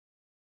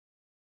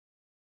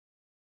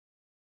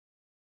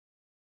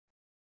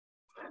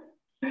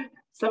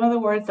Some of the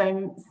words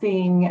I'm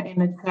seeing in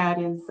the chat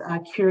is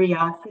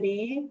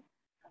curiosity,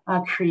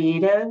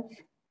 creative,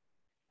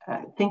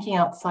 thinking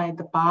outside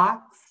the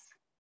box.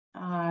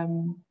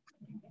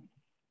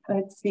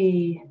 Let's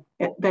see,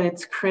 that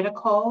it's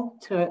critical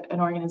to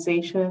an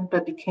organization,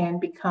 but it can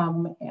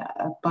become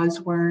a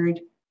buzzword.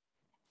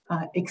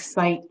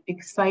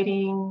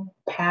 Exciting,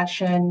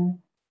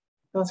 passion.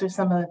 Those are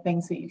some of the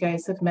things that you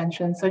guys have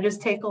mentioned. So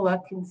just take a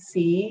look and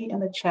see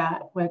in the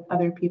chat what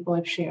other people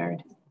have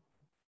shared.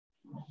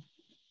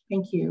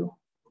 Thank you.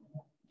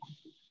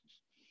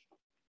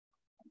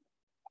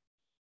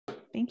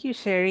 Thank you,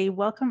 Sherry.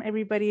 Welcome,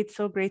 everybody. It's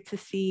so great to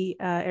see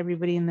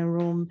everybody in the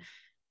room.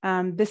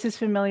 This is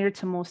familiar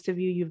to most of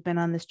you. You've been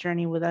on this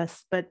journey with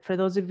us, but for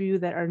those of you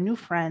that are new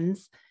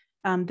friends,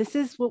 this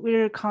is what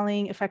we're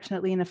calling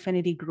affectionately an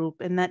affinity group.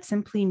 And that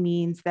simply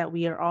means that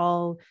we are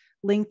all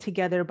linked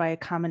together by a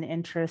common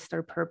interest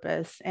or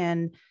purpose.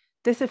 And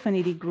this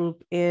affinity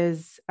group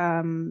is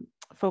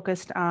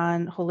focused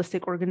on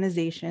holistic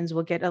organizations.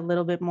 We'll get a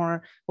little bit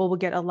more, well, we'll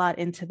get a lot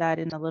into that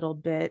in a little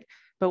bit,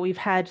 but we've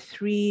had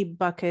 3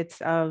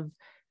 buckets of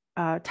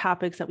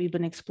topics that we've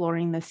been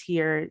exploring this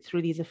year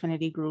through these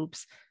affinity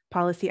groups: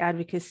 policy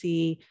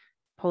advocacy,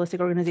 holistic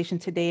organization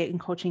today, and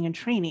coaching and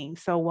training.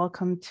 So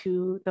welcome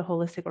to the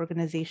holistic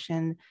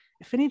organization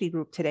affinity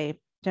group today.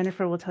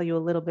 Jennifer will tell you a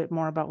little bit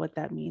more about what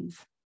that means.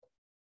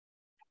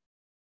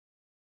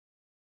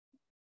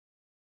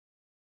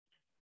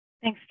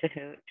 Thanks,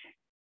 Tahoot.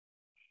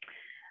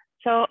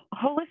 So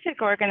holistic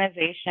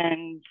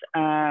organizations,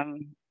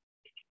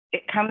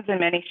 it comes in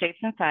many shapes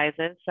and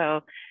sizes.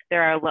 So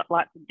there are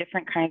lots of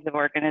different kinds of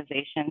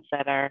organizations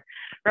that are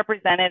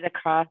represented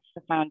across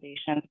the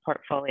foundation's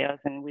portfolios.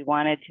 And we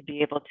wanted to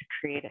be able to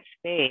create a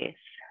space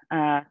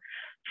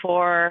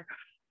for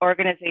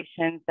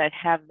organizations that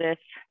have this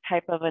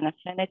type of an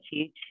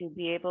affinity to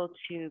be able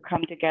to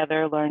come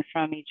together, learn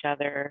from each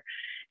other,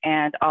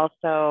 and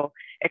also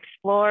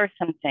explore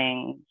some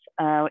things.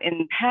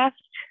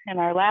 In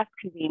our last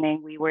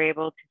convening, we were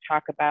able to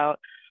talk about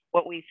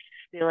what we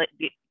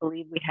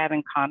believe we have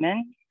in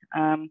common.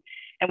 And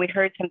we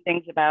heard some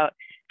things about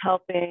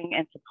helping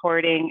and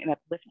supporting and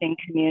uplifting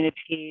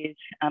communities,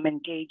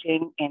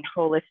 engaging in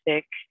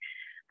holistic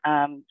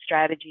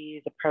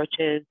strategies,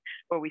 approaches,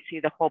 where we see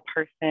the whole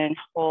person,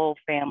 whole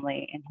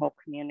family, and whole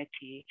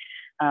community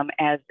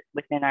as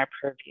within our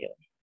purview.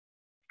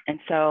 And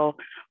so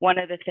one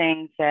of the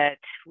things that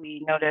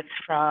we notice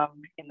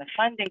from in the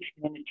funding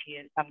community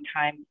is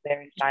sometimes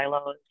there's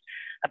silos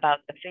about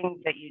the things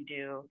that you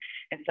do.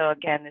 And so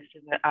again, this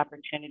is an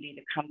opportunity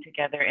to come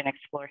together and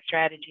explore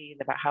strategies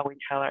about how we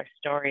tell our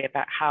story,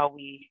 about how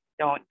we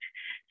don't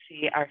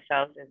see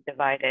ourselves as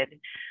divided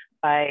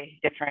by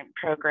different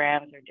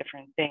programs or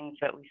different things,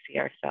 but we see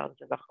ourselves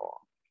as a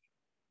whole.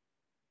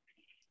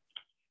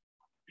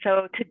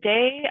 So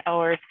today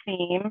our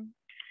theme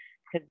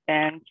has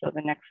been, so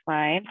the next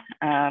slide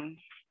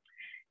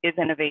is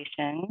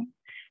innovation.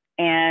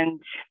 And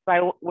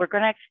we're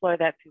going to explore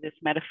that through this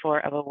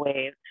metaphor of a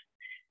wave.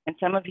 And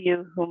some of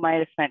you who might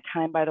have spent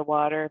time by the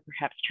water,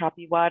 perhaps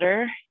choppy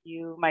water,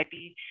 you might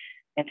be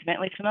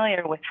intimately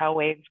familiar with how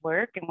waves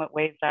work and what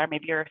waves are.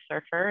 Maybe you're a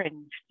surfer and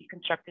you've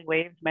deconstructed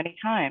waves many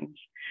times.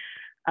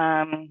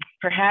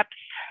 Perhaps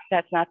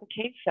that's not the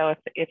case. So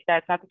if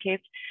that's not the case,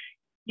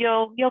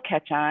 you'll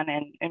catch on,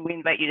 and we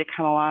invite you to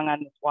come along on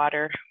this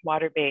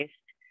water-based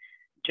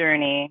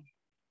journey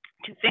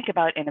to think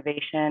about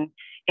innovation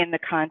in a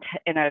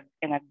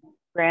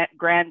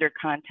grander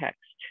context,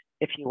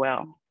 if you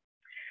will.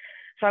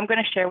 So I'm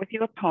going to share with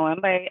you a poem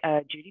by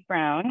Judy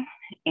Brown,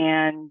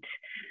 and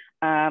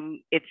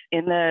it's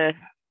in the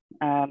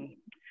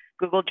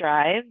Google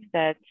Drive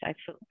that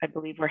I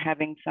believe we're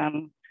having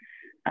some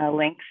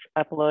links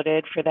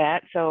uploaded for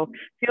that. So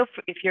feel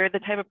free, if you're the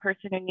type of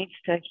person who needs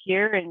to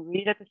hear and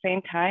read at the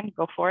same time,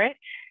 go for it.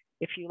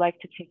 If you like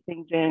to take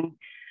things in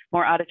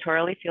more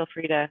auditorily, feel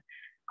free to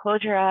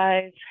close your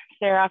eyes,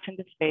 stare off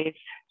into space,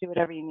 do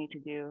whatever you need to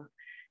do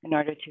in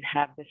order to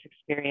have this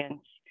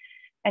experience,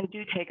 and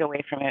do take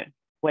away from it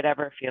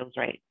whatever feels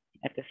right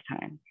at this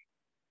time.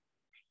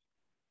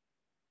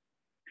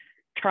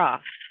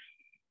 Trough.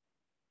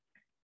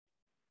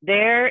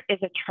 There is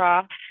a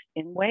trough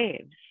in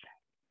waves,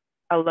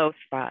 a low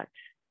spot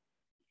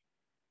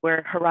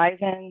where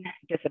horizon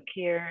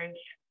disappears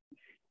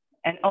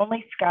and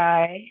only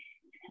sky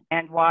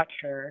and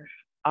water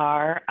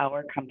are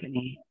our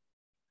company.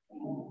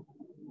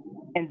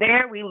 And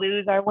there we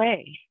lose our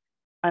way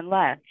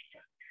unless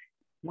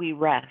we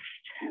rest,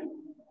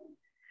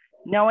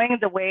 knowing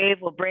the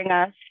wave will bring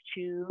us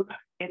to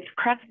its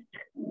crest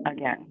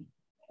again.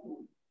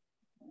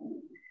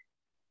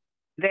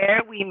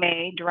 There we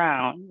may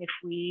drown if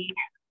we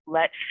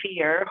let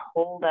fear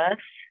hold us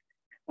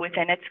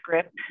within its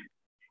grip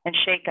and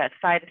shake us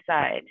side to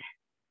side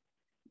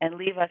and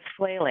leave us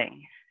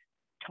flailing,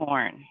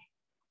 torn,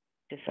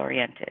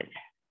 disoriented.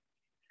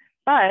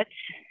 But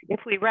if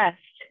we rest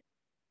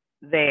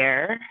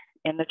there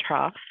in the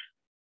trough,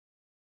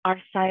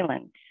 are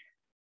silent,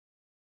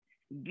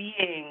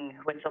 being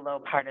with the low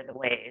part of the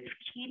wave,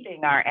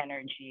 keeping our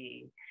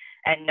energy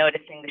and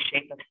noticing the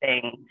shape of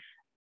things.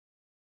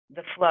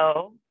 The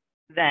flow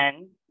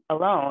then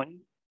alone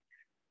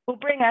will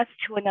bring us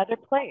to another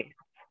place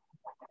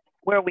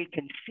where we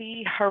can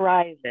see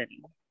horizon,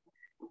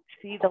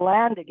 see the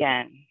land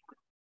again,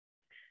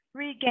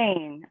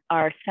 regain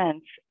our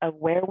sense of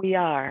where we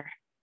are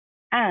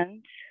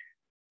and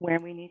where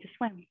we need to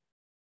swim.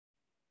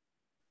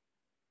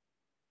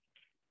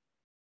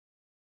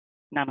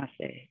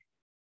 Namaste.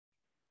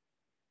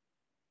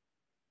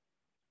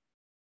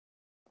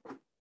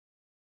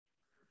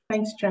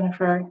 Thanks,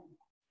 Jennifer.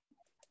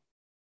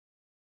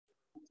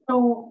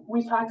 So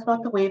we talked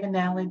about the wave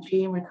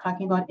analogy and we're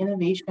talking about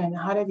innovation.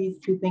 How do these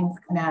two things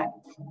connect?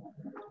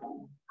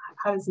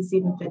 How does this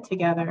even fit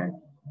together?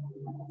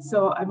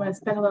 So I'm going to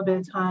spend a little bit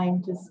of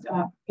time just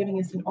giving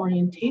us an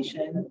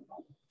orientation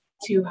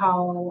to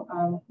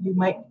how you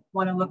might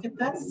want to look at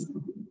this.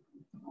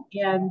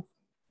 And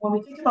when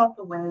we think about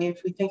the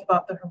wave, we think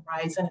about the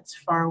horizon, it's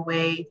far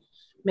away.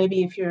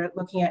 Maybe if you're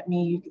looking at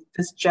me,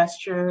 this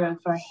gesture of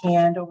our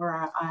hand over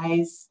our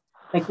eyes,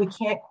 like we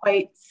can't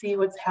quite see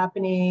what's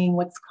happening,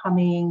 what's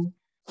coming,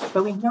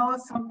 but we know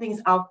something's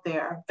out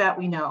there that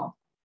we know.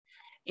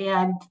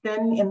 And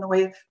then in the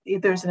wave,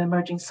 there's an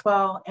emerging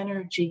swell,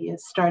 energy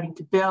is starting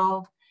to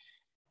build.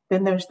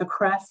 Then there's the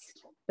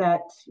crest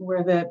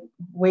where the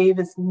wave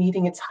is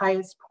meeting its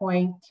highest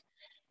point.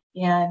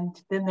 And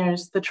then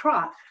there's the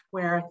trough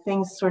where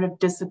things sort of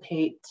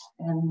dissipate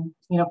and,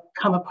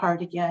 come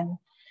apart again.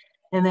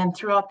 And then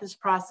throughout this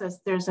process,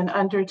 there's an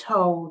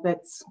undertow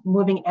that's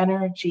moving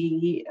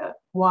energy,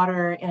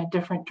 water in a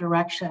different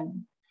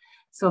direction.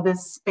 So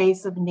this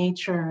space of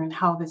nature and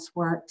how this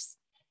works.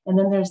 And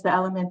then there's the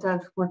element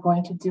of we're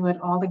going to do it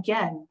all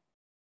again.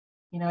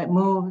 It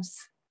moves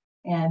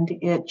and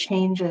it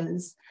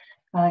changes,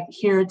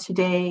 here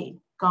today,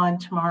 gone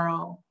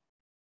tomorrow.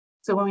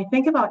 So when we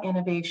think about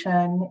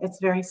innovation, it's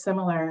very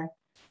similar.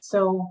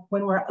 So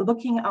when we're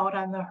looking out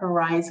on the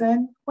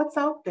horizon, what's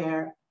out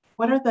there?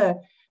 What are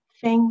the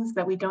things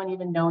that we don't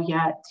even know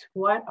yet?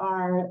 What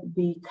are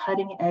the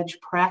cutting edge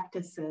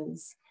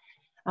practices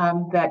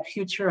that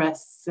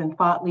futurists and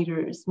thought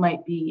leaders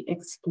might be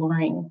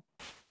exploring?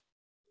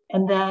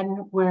 And then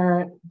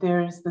where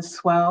there's the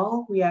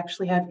swell, we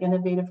actually have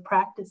innovative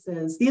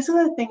practices. These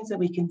are the things that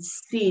we can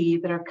see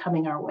that are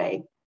coming our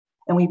way,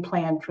 and we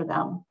plan for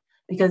them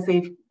because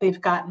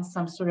they've gotten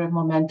some sort of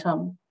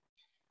momentum.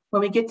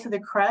 When we get to the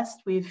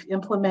crest, we've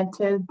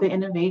implemented the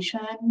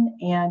innovation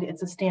and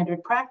it's a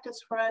standard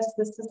practice for us.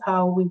 This is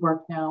how we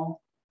work now.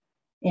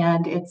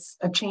 And it's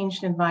a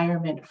changed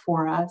environment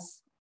for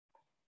us.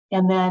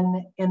 And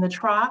then in the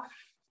trough,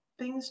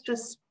 things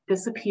just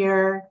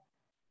disappear.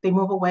 They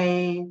move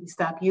away, we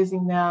stop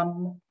using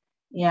them,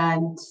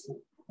 and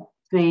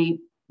they,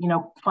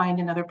 find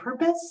another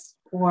purpose,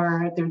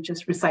 or they're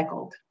just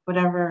recycled,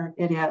 whatever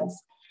it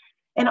is.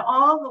 And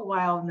all the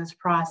while in this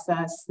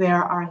process,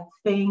 there are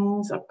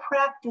things or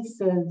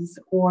practices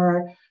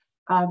or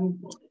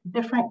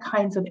different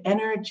kinds of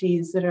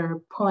energies that are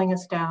pulling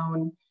us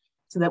down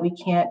so that we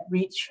can't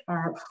reach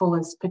our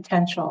fullest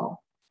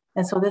potential.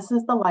 And so this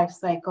is the life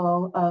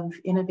cycle of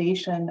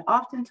innovation.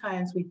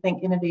 Oftentimes we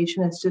think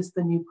innovation is just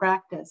the new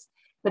practice,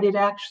 but it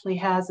actually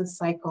has a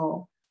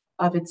cycle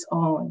of its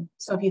own.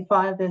 So if you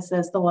thought of this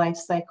as the life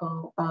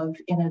cycle of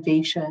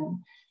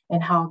innovation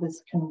and how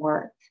this can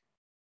work.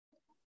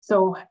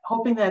 So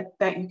hoping that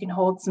you can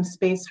hold some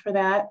space for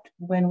that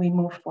when we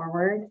move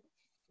forward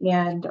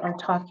and are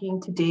talking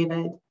to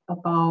David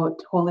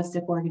about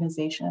holistic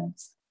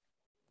organizations.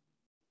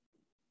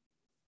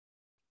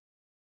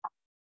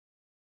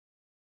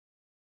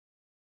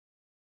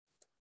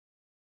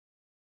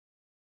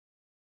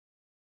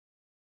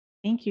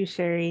 Thank you,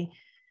 Sherry.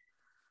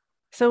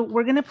 So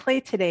we're going to play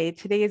today.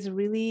 Today is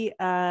really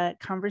a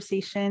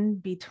conversation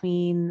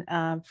between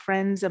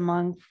friends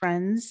among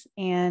friends,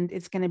 and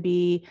it's going to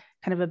be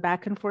kind of a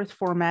back and forth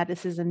format.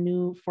 This is a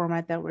new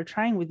format that we're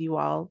trying with you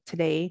all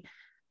today.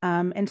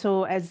 And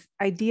so as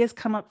ideas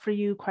come up for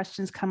you,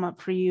 questions come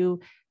up for you,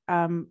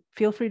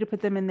 feel free to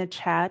put them in the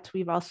chat.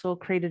 We've also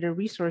created a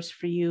resource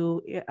for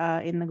you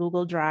in the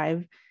Google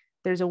Drive.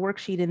 There's a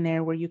worksheet in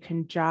there where you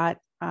can jot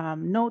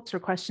notes or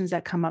questions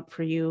that come up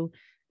for you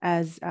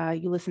as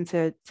you listen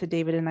to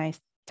David and I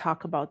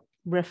talk about,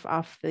 riff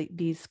off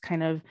these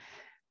kind of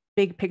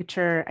big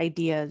picture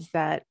ideas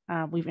that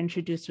we've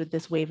introduced with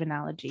this wave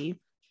analogy.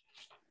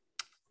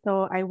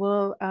 So I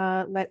will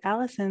let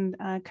Allison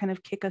kind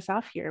of kick us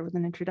off here with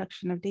an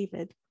introduction of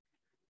David.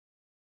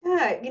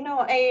 Yeah,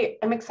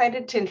 I'm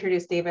excited to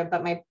introduce David,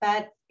 but my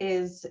bet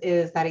is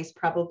that he's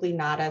probably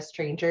not a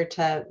stranger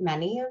to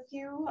many of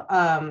you.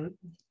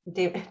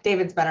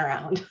 David's been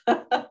around.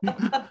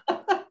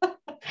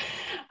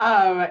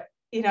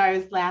 I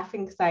was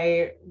laughing because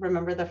I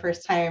remember the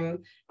first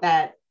time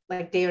that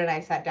David and I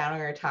sat down and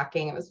we were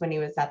talking. It was when he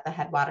was at the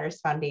Headwaters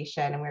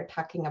Foundation, and we were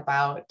talking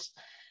about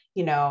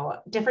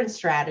different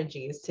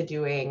strategies to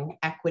doing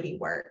equity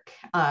work.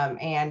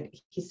 And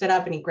he stood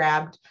up and he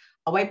grabbed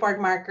a whiteboard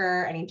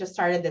marker, and he just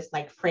started this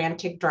like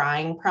frantic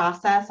drawing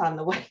process on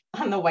the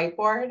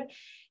whiteboard.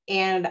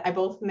 And I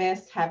both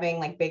miss having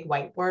like big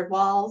whiteboard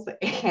walls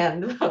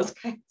and those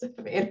kinds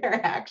of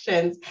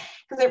interactions,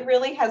 because it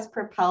really has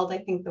propelled, I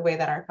think, the way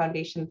that our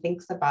foundation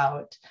thinks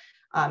about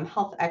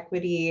health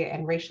equity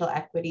and racial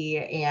equity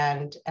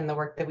and the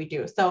work that we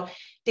do. So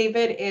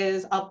David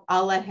is,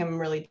 I'll let him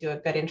really do a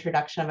good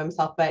introduction of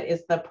himself, but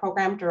is the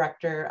program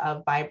director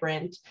of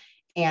Vibrant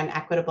and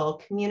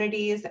Equitable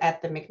Communities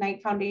at the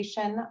McKnight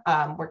Foundation,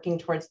 working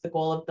towards the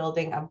goal of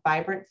building a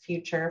vibrant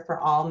future for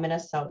all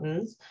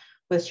Minnesotans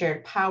with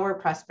shared power,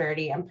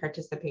 prosperity, and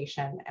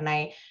participation. And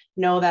I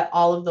know that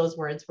all of those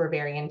words were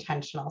very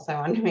intentional, so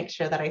I wanted to make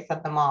sure that I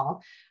said them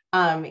all.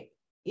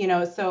 You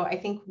know, so I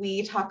think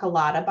we talk a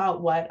lot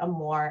about what a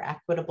more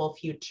equitable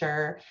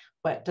future,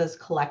 what does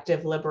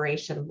collective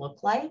liberation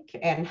look like,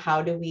 and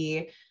how do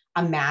we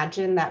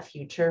imagine that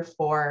future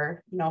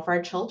for, you know, for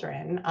our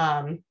children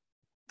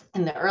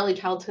in the early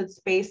childhood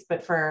space,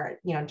 but for,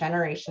 you know,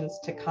 generations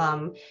to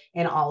come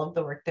in all of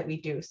the work that we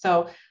do.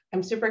 So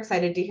I'm super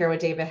excited to hear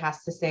what David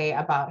has to say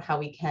about how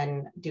we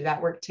can do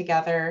that work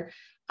together.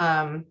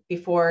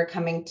 Before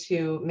coming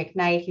to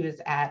McKnight, he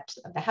was at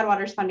the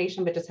Headwaters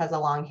Foundation, but just has a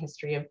long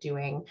history of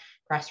doing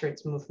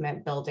grassroots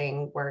movement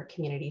building work,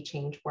 community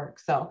change work.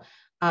 So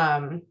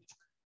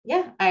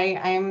yeah,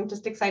 I'm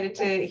just excited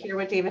to hear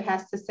what David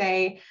has to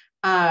say.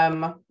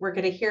 We're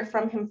going to hear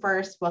from him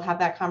first. We'll have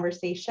that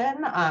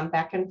conversation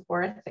back and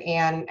forth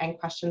and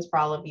questions for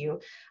all of you.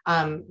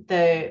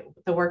 The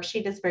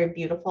worksheet is very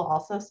beautiful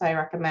also, so I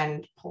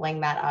recommend pulling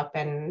that up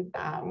and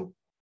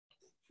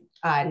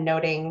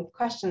noting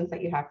questions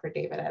that you have for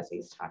David as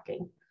he's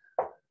talking.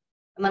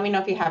 And let me know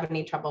if you have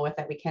any trouble with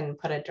it. We can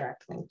put a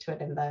direct link to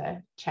it in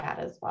the chat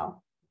as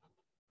well.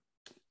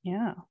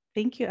 Yeah,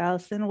 thank you,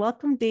 Allison.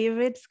 Welcome,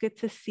 David. It's good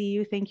to see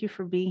you. Thank you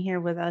for being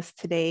here with us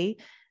today.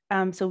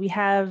 So we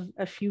have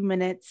a few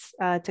minutes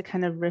to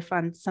kind of riff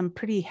on some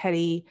pretty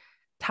heady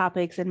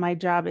topics, and my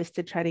job is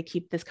to try to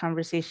keep this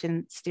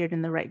conversation steered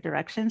in the right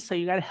direction. So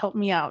you got to help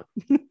me out.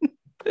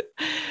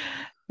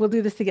 We'll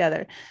do this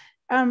together.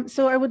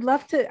 So I would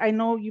love to, I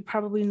know you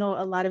probably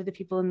know a lot of the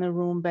people in the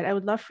room, but I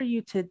would love for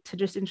you to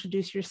just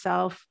introduce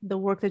yourself, the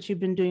work that you've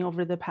been doing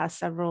over the past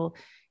several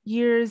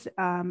years,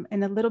 and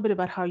a little bit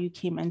about how you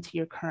came into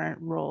your current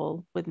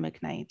role with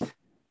McKnight.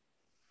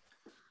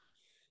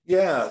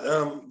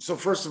 Yeah, so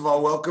first of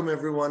all, welcome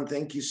everyone.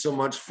 Thank you so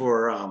much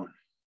for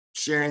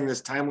sharing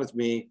this time with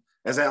me.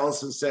 As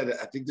Allison said,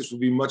 I think this would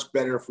be much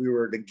better if we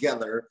were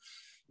together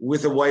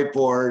with a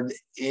whiteboard.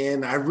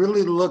 And I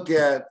really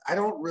I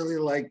don't really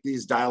like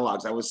these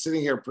dialogues. I was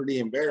sitting here pretty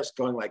embarrassed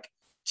going like,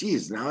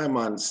 geez, now I'm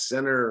on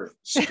center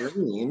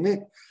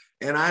screen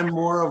and I'm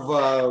more of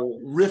a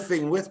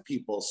riffing with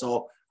people.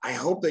 So I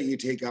hope that you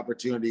take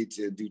opportunity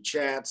to do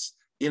chats,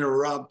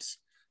 interrupt,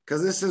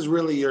 because this is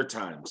really your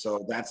time.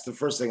 So that's the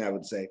first thing I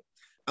would say.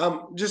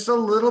 Just a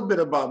little bit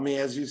about me,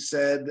 as you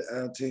said,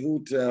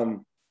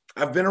 Tehoot,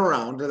 I've been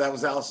around. That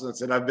was Allison that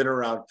said I've been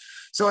around.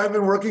 So I've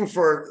been working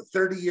for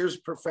 30 years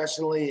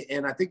professionally.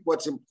 And I think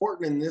what's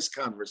important in this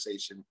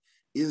conversation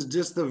is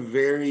just the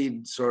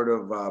varied sort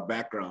of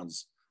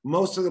backgrounds.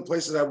 Most of the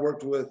places I've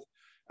worked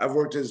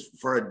as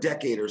for a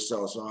decade or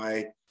so. So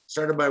I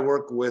started my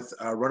work with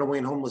runaway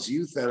and homeless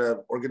youth at an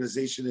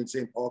organization in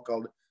St. Paul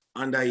called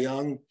Andai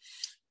Young.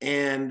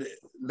 And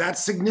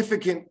that's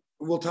significant.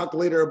 We'll talk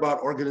later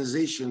about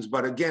organizations,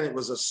 but again, it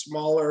was a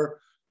smaller,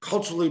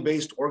 culturally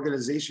based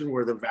organization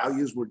where the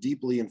values were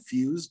deeply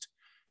infused,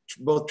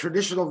 both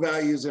traditional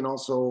values and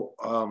also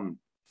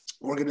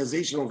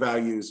organizational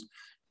values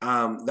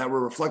that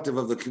were reflective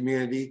of the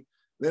community.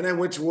 Then I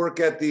went to work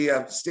at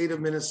the state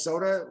of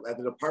Minnesota at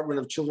the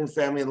Department of Children,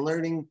 Family, and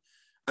Learning.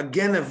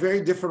 Again, a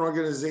very different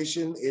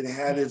organization. It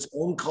had its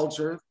own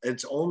culture,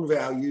 its own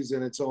values,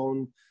 and its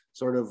own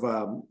sort of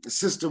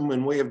system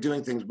and way of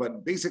doing things,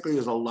 but basically it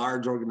was a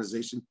large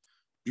organization.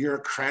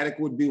 Bureaucratic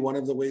would be one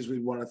of the ways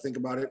we'd want to think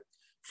about it.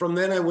 From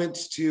then I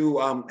went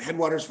to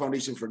Headwaters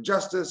Foundation for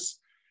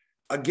Justice.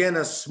 Again,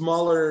 a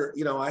smaller,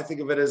 you know, I think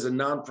of it as a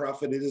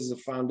nonprofit. It is a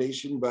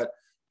foundation, but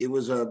it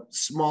was a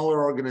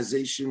smaller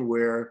organization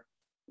where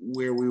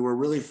we were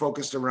really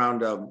focused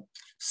around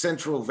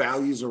central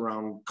values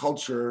around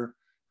culture,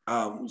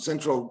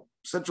 central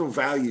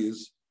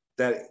values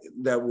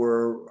that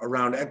were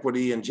around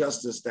equity and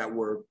justice, that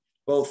were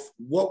both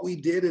what we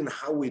did and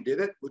how we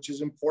did it, which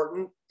is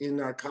important in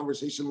our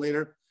conversation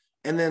later.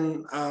 And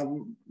then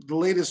the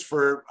latest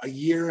for a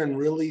year and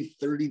really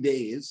 30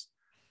 days,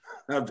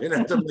 I've been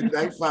at the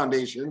McKnight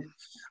Foundation.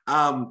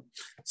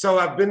 So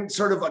I've been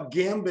sort of a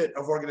gambit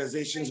of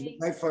organizations.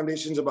 McKnight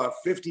Foundation's about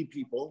 50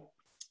 people.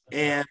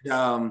 And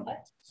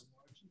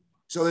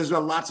so there's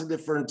lots of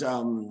different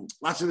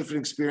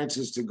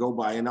experiences to go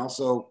by, and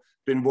also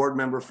been board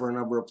member for a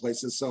number of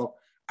places. So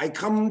I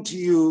come to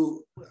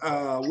you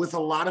with a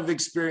lot of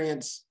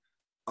experience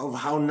of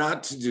how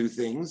not to do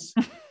things.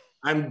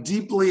 I'm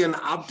deeply an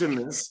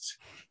optimist,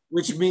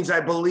 which means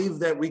I believe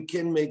that we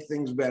can make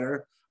things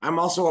better. I'm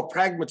also a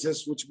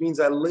pragmatist, which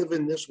means I live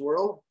in this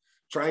world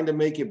trying to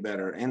make it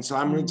better. And so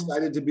I'm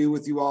excited to be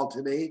with you all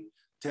today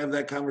to have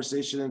that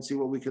conversation and see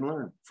what we can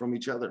learn from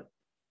each other.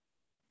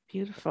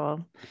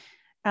 Beautiful.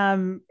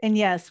 And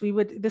yes,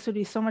 this would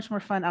be so much more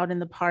fun out in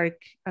the park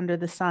under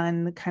the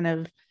sun, kind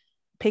of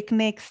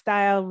picnic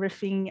style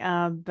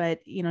riffing, but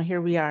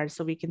here we are,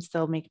 so we can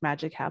still make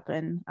magic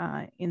happen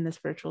in this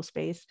virtual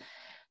space.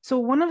 So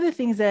one of the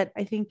things that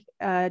I think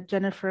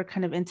Jennifer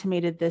kind of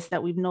intimated this,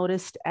 that we've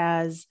noticed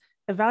as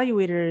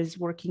evaluators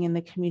working in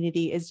the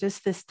community, is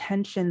just this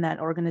tension that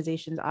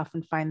organizations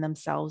often find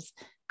themselves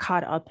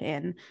caught up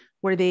in,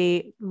 where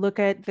they look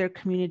at their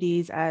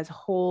communities as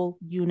whole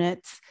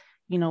units.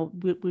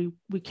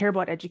 We care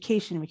about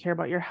education, we care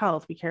about your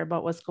health, we care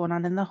about what's going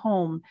on in the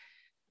home,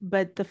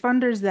 but the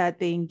funders that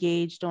they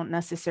engage don't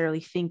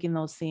necessarily think in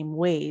those same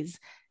ways,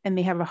 and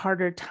they have a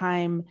harder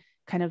time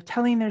kind of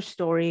telling their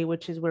story,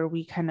 which is where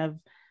we kind of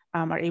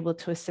are able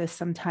to assist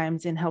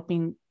sometimes in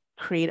helping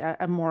create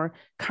a more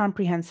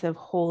comprehensive,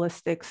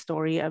 holistic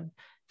story of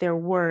their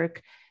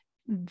work.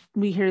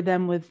 We hear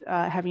them with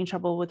having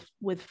trouble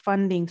with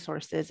funding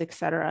sources, et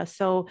cetera.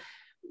 So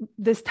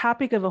this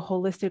topic of a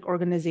holistic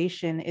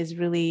organization is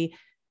really,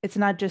 it's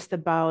not just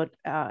about,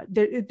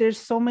 there's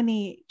so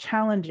many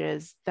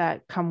challenges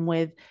that come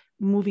with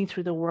moving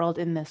through the world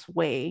in this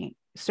way,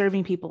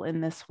 serving people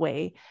in this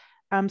way.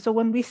 So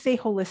when we say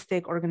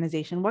holistic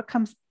organization, what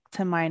comes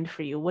to mind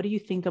for you? What do you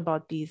think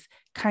about these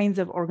kinds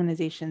of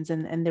organizations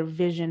and their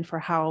vision for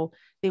how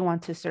they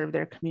want to serve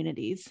their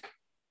communities?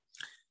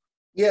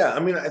 Yeah, I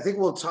mean, I think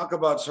we'll talk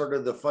about sort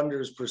of the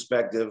funder's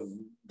perspective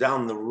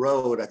down the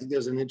road. I think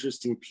there's an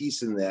interesting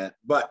piece in that.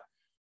 But,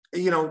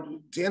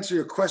 to answer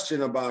your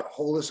question about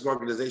holistic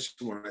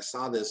organization, when I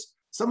saw this,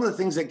 some of the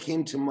things that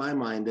came to my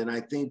mind, and I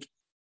think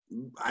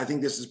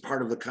this is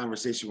part of the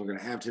conversation we're going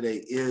to have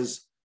today,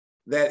 is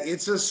that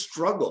it's a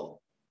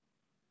struggle.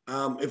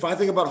 If I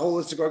think about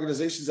holistic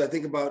organizations, I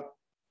think about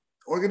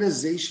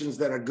organizations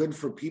that are good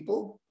for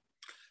people,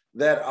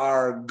 that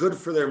are good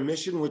for their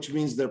mission, which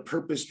means they're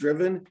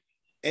purpose-driven,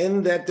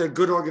 and that they're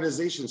good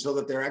organizations so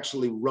that they're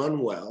actually run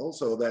well.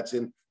 So that's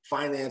in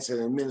finance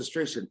and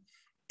administration.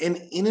 And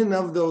in and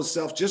of those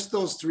self, just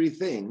those three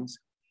things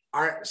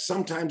are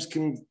sometimes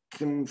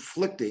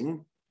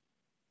conflicting.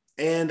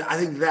 And I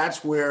think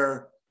that's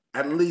where,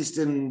 at least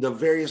in the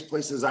various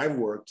places I've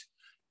worked,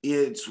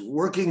 it's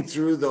working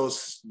through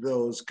those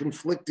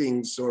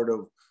conflicting sort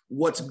of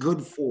what's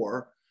good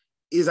for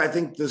is, I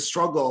think, the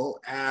struggle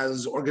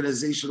as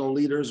organizational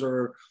leaders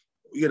or,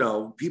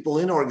 people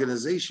in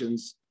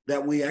organizations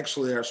that we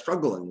actually are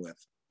struggling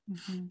with.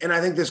 Mm-hmm. And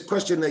I think this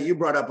question that you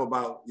brought up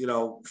about,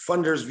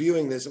 funders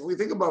viewing this, if we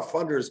think about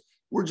funders,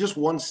 we're just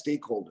one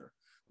stakeholder.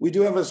 We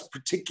do have a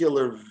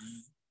particular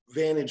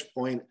vantage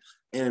point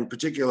and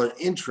particular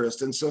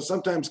interest. And so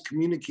sometimes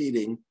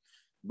communicating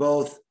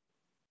both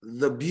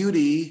the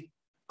beauty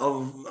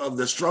of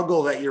the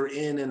struggle that you're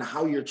in and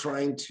how you're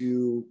trying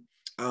to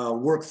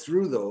work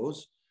through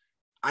those.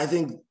 I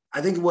think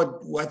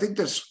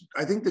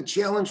the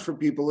challenge for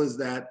people is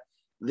that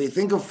they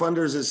think of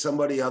funders as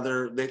somebody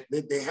other.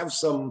 They have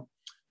some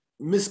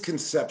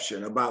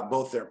misconception about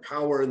both their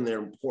power and their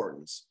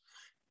importance,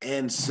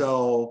 and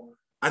so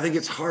I think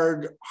it's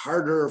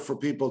harder for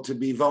people to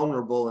be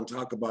vulnerable and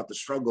talk about the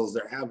struggles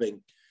they're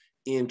having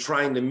in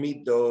trying to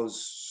meet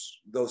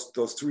those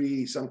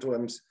three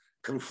sometimes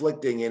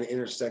conflicting and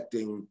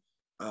intersecting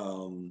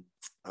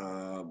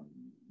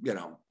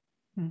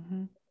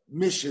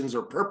missions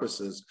or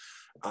purposes.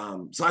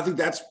 So I think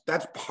that's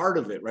part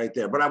of it right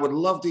there. But I would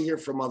love to hear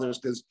from others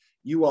because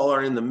you all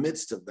are in the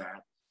midst of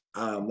that.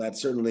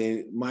 That's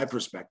certainly my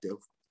perspective.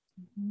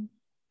 Mm-hmm.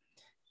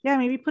 Yeah,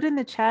 maybe put in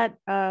the chat,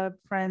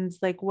 friends,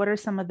 like what are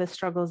some of the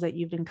struggles that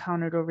you've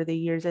encountered over the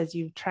years as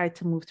you've tried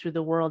to move through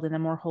the world in a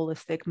more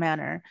holistic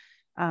manner?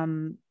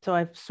 So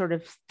I've sort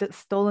of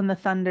stolen the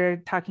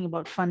thunder talking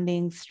about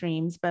funding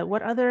streams, but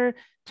what other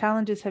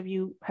challenges have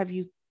you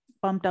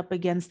bumped up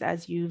against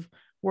as you've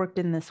worked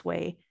in this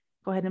way?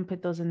 Go ahead and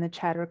put those in the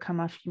chat or come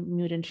off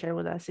mute and share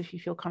with us if you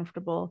feel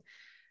comfortable.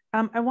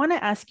 I want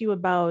to ask you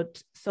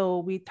about, so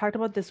we talked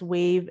about this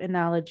wave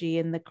analogy,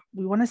 and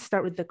we want to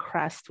start with the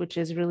crest, which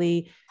is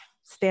really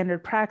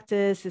standard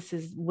practice. This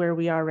is where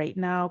we are right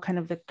now, kind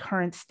of the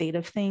current state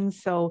of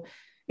things. So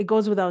it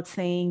goes without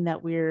saying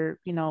that we're,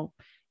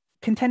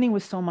 contending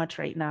with so much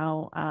right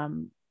now,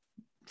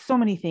 so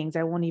many things.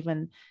 I won't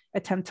even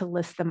attempt to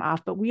list them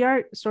off, but we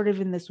are sort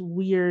of in this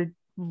weird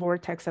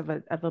vortex of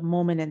a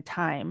moment in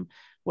time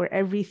where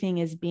everything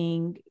is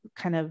being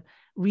kind of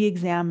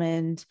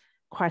re-examined,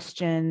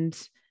 questioned,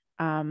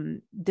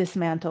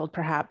 dismantled,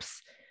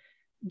 perhaps.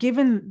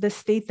 Given the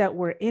state that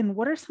we're in,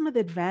 what are some of the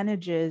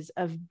advantages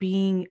of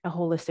being a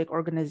holistic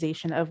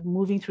organization, of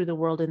moving through the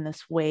world in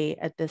this way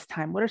at this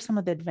time? What are some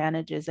of the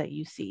advantages that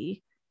you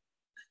see?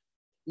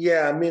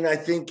 Yeah, I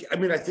think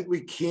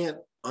we can't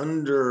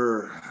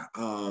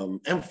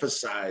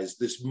emphasize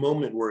this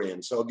moment we're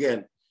in. So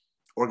again,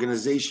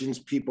 organizations,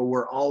 people,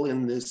 we're all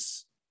in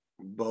this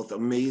both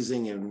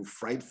amazing and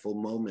frightful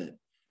moment.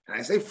 And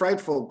I say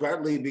frightful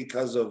partly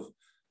because of,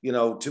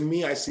 to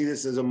me, I see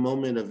this as a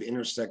moment of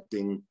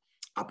intersecting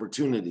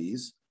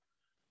opportunities.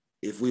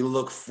 If we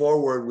look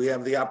forward, we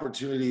have the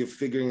opportunity of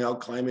figuring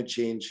out climate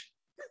change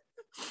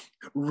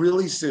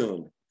really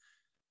soon.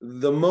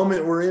 The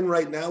moment we're in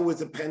right now with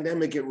the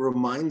pandemic, it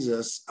reminds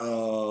us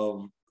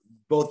of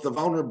both the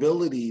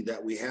vulnerability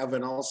that we have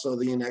and also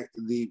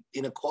the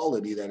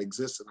inequality that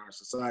exists in our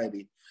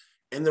society.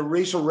 And the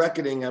racial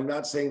reckoning, I'm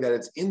not saying that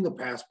it's in the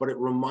past, but it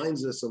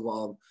reminds us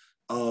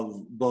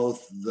of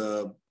both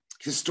the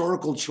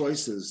historical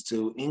choices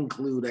to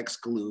include,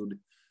 exclude,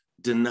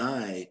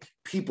 deny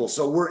people.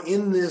 So we're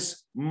in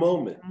this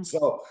moment.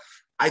 So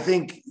I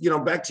think,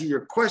 back to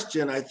your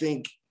question, I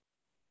think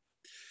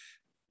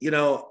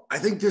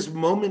this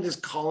moment is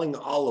calling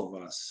all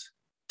of us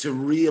to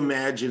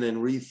reimagine and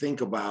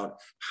rethink about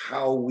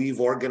how we've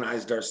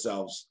organized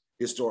ourselves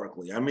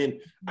historically. I mean,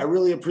 I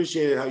really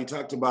appreciated how you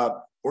talked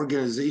about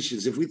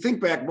organizations. If we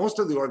think back, most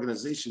of the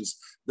organizations,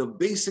 the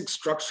basic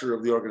structure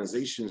of the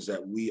organizations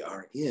that we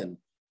are in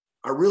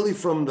are really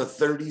from the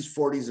 30s,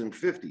 40s, and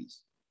 50s.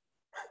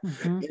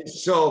 Mm-hmm.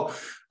 So,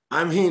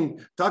 I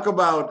mean, talk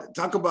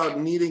about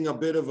needing a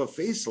bit of a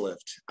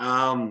facelift.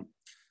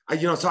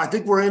 So I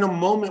think we're in a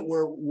moment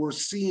where we're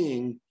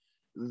seeing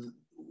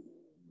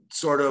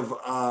sort of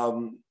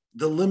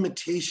the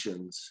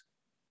limitations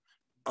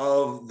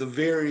of the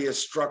various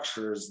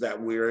structures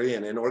that we're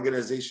in, and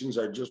organizations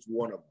are just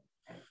one of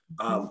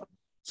them.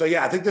 So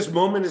yeah, I think this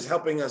moment is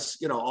helping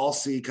us, all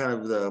see kind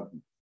of the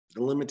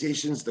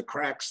limitations, the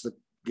cracks, the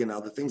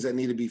things that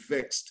need to be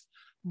fixed.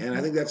 And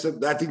I think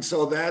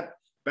that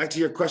back to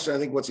your question, I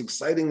think what's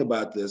exciting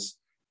about this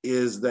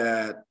is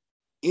that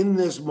in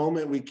this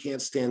moment, we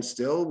can't stand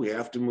still. We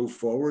have to move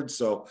forward.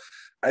 So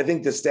I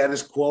think the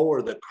status quo,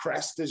 or the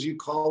crest, as you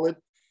call it,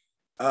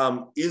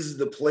 is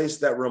the place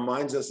that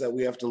reminds us that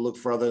we have to look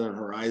further than the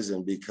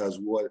horizon, because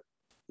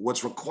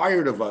what's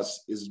required of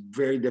us is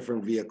very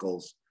different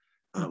vehicles,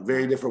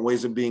 very different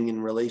ways of being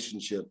in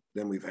relationship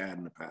than we've had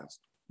in the past.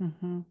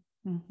 Mm-hmm.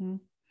 Mm-hmm.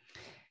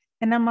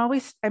 And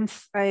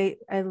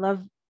I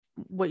love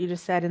what you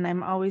just said. And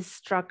I'm always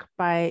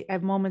I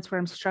have moments where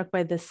I'm struck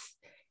by this,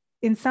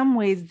 in some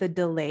ways, the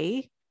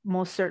delay,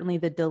 most certainly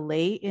the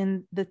delay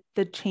in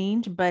the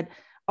change, but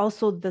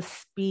also the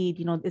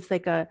speed. It's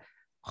like a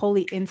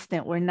holy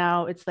instant where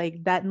now it's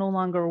like that no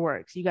longer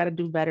works. You got to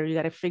do better. You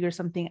got to figure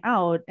something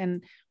out.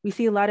 And we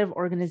see a lot of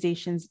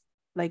organizations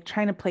like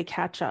trying to play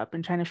catch up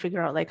and trying to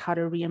figure out like how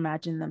to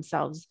reimagine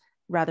themselves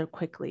rather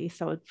quickly.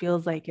 So it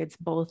feels like it's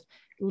both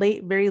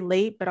late, very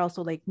late, but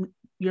also like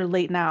you're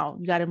late now.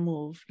 You got to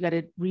move. You got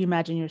to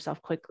reimagine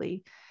yourself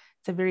quickly.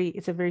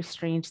 It's a very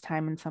strange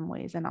time in some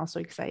ways, and also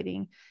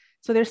exciting.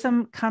 So there's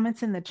some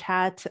comments in the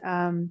chat.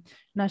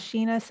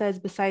 Nashina says,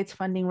 besides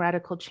funding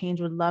radical change,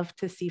 would love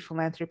to see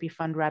philanthropy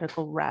fund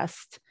radical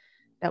rest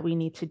that we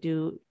need to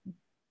do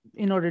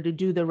in order to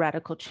do the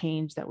radical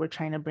change that we're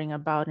trying to bring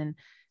about. And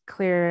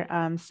Claire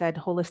said,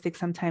 holistic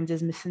sometimes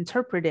is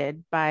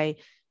misinterpreted by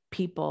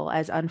people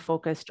as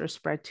unfocused or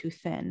spread too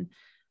thin.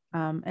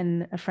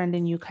 And a friend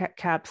in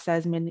UCAP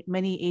says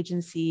many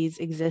agencies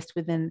exist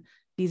within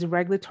these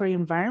regulatory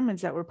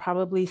environments that were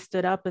probably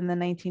stood up in the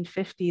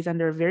 1950s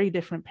under a very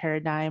different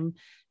paradigm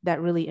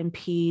that really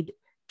impede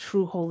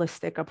true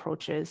holistic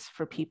approaches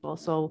for people.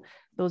 So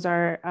those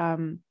are,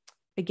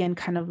 again,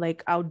 kind of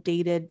like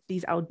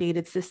these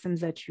outdated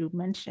systems that you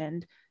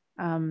mentioned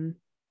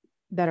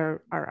that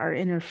are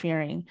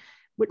interfering.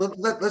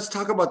 Let's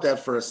talk about that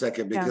for a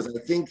second, because I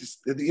think,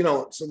 so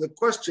the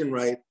question,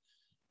 right,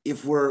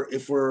 if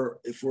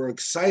we're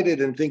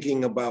excited and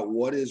thinking about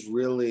what is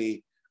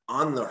really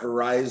on the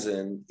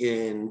horizon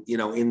in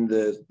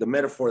the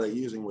metaphor that you're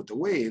using with the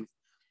wave,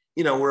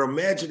 we're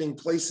imagining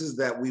places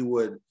that we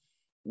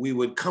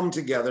would come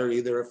together,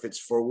 either if it's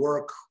for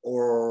work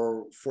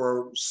or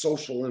for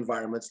social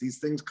environments, these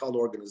things called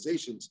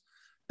organizations,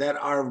 that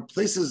are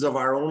places of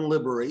our own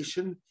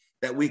liberation,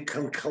 that we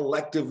can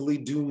collectively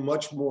do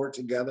much more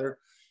together,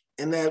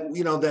 and that,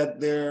 that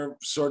they're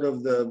sort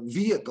of the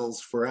vehicles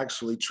for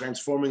actually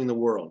transforming the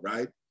world,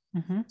 right?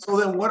 Mm-hmm. So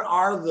then what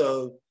are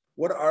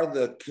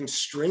the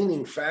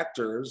constraining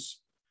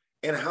factors,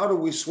 and how do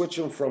we switch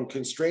them from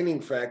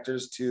constraining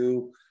factors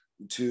to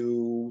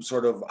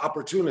sort of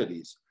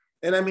opportunities?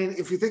 And I mean,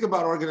 if you think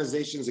about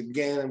organizations,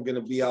 again, I'm going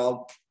to be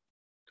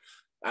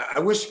I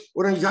wish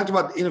when you talked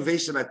about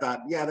innovation, I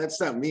thought, yeah,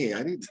 that's not me.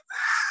 I need to,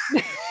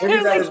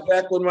 maybe that was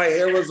back when my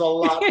hair was a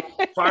lot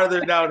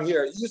farther down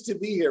here. It used to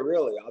be here,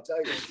 really. I'll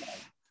tell you.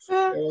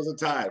 There was a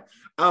time.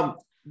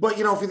 But,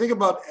 if you think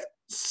about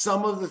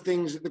some of the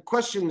things, the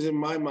questions in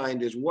my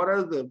mind is, what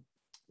are the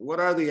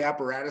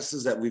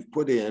apparatuses that we've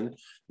put in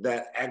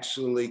that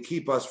actually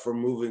keep us from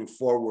moving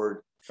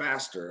forward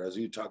faster, as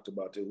you talked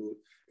about too,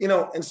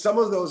 and some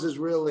of those is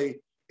really,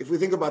 if we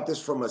think about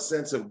this from a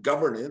sense of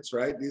governance,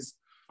 right?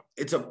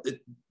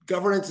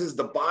 Governance is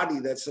the body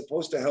that's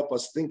supposed to help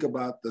us think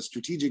about the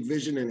strategic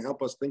vision and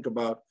help us think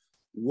about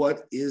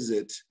what is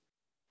it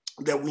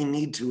that we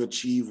need to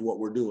achieve what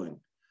we're doing.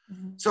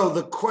 Mm-hmm. So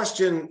the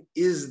question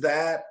is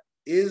the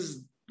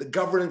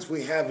governance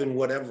we have in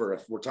whatever,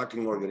 if we're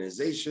talking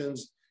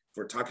organizations, if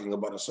we're talking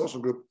about a social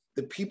group,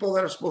 the people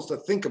that are supposed to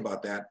think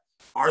about that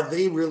are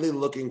they really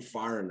looking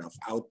far enough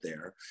out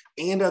there?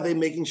 And are they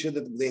making sure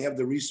that they have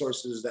the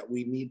resources that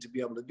we need to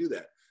be able to do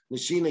that?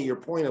 Nashina, your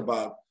point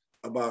about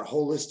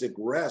holistic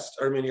rest,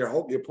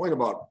 your point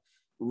about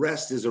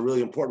rest is a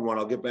really important one.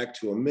 I'll get back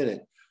to in a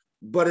minute.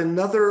 But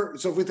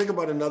so if we think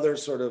about another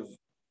sort of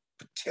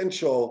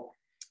potential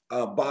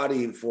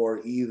body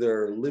for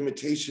either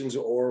limitations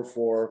or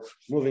for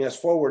moving us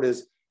forward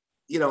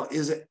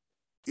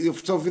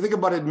so if you think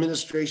about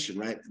administration,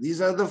 right?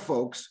 These are the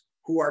folks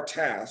who are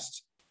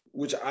tasked,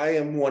 which I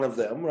am one of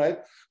them, right?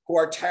 Who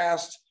are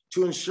tasked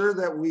to ensure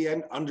that we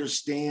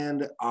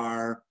understand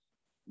our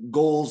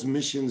goals,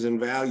 missions, and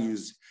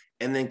values,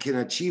 and then can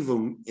achieve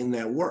them in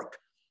that work.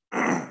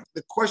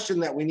 The question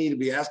that we need to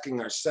be asking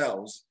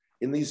ourselves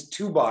in these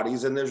two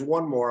bodies, and there's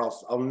one more,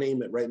 I'll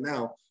name it right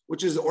now,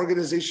 which is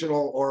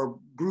organizational or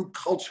group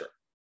culture.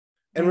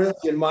 And really,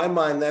 in my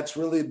mind, that's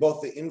really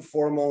both the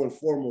informal and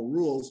formal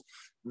rules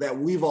that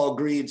we've all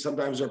agreed,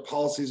 sometimes are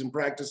policies and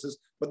practices,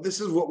 but this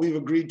is what we've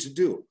agreed to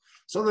do.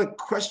 So the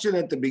question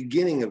at the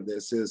beginning of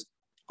this is,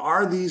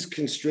 are these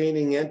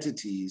constraining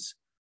entities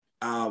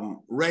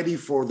ready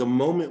for the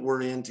moment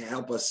we're in to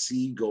help us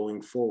see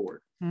going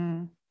forward?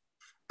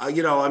 Back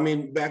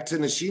to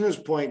Nashina's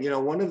point,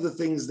 one of the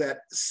things that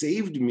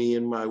saved me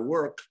in my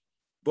work,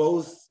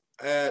 both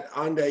at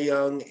Anda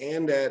Young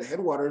and at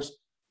Headwaters,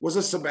 was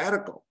a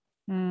sabbatical,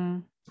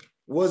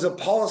 was a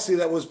policy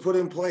that was put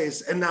in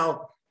place. And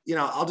now,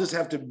 I'll just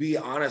have to be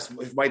honest.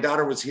 If my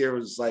daughter was here, it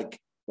was like,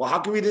 well, how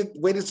can we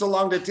waited so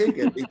long to take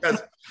it?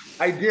 Because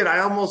I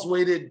almost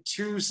waited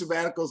 2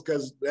 sabbaticals,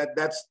 because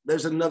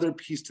there's another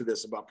piece to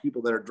this about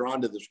people that are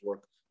drawn to this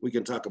work. We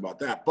can talk about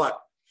that. But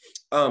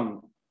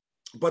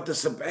the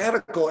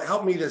sabbatical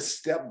helped me to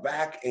step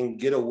back and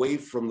get away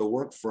from the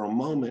work for a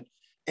moment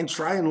and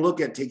try and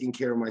look at taking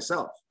care of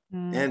myself.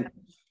 And,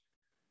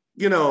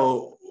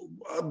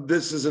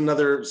 this is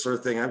another sort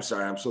of thing. I'm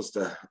sorry,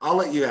 I'll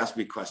let you ask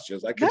me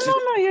questions.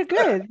 No, you're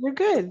good.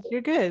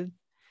 You're good.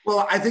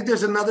 Well, I think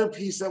there's another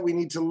piece that we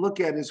need to look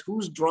at is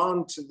who's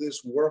drawn to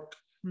this work,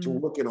 to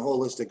work in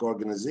holistic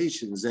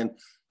organizations. And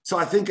so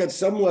I think at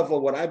some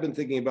level, what I've been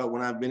thinking about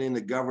when I've been in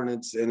the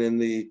governance and in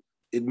the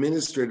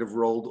administrative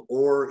role,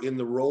 or in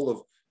the role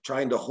of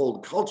trying to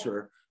hold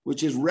culture,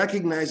 which is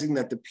recognizing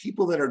that the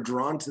people that are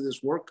drawn to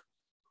this work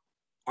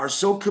are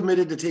so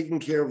committed to taking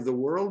care of the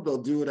world,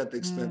 they'll do it at the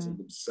expense of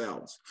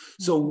themselves.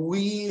 So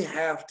we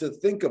have to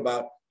think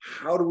about,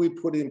 how do we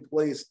put in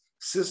place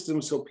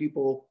systems so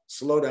people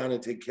slow down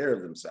and take care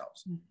of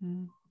themselves?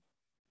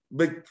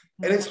 But,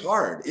 and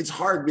it's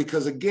hard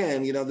because,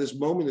 again, this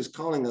moment is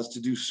calling us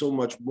to do so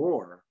much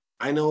more.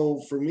 I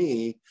know for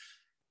me,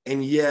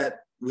 and yet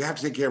we have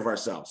to take care of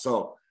ourselves.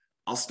 So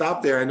I'll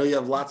stop there. I know you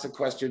have lots of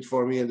questions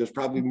for me, and there's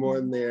probably more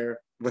in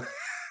there.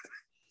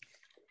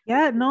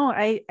 Yeah, no,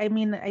 I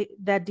mean,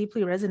 that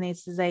deeply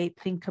resonates as I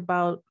think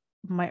about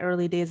my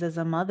early days as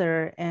a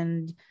mother,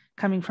 and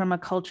coming from a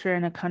culture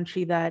and a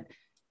country that,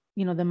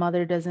 the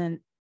mother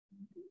doesn't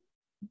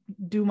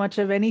do much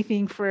of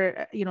anything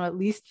for, at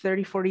least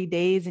 30, 40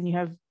 days, and you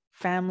have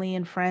family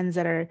and friends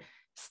that are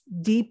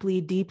deeply,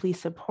 deeply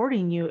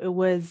supporting you. It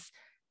was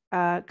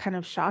kind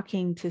of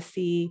shocking to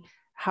see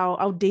how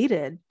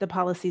outdated the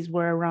policies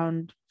were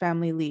around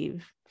family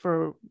leave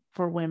for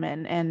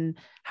women, and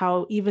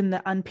how even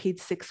the unpaid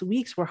 6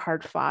 weeks were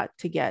hard fought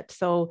to get.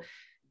 So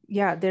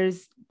yeah,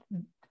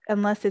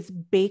 unless it's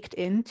baked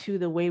into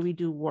the way we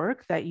do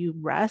work, that you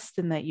rest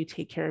and that you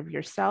take care of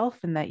yourself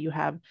and that you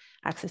have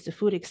access to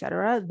food, et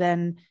cetera,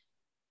 then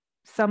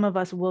some of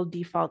us will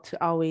default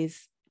to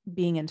always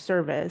being in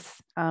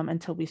service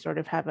until we sort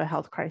of have a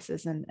health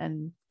crisis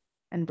and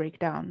break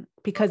down,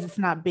 because it's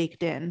not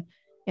baked in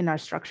our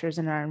structures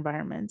and our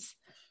environments.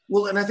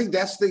 Well, and I think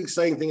that's the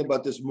exciting thing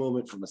about this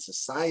moment from a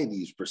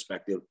society's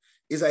perspective,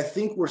 is I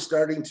think we're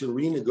starting to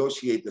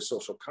renegotiate the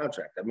social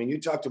contract. I mean, you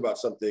talked about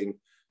something,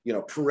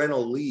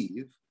 parental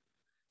leave,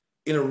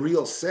 in a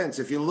real sense.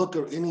 If you look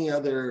at any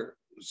other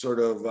sort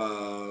of,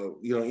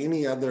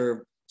 any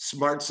other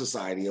smart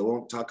society, I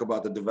won't talk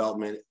about the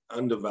development,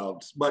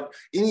 undeveloped, but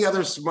any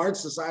other smart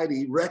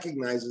society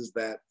recognizes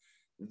that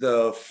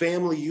the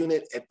family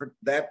unit at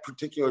that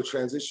particular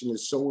transition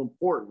is so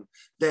important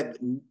that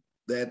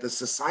the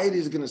society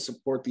is going to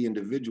support the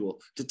individual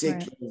to take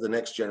care of the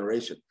next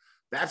generation.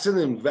 That's an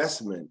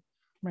investment.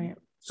 Right.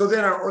 So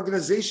then our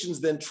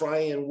organizations then try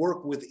and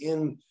work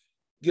within,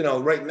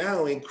 right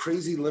now, in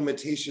crazy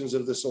limitations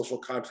of the social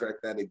contract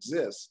that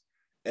exists,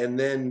 and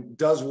then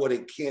does what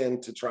it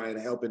can to try and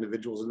help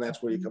individuals. And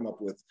that's where you come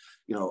up with,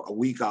 a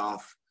week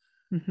off,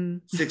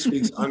 6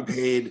 weeks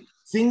unpaid,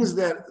 things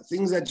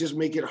that just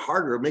make it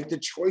harder, make the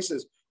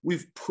choices.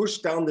 We've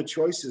pushed down the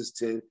choices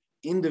to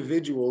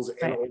individuals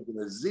and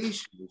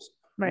organizations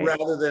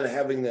rather than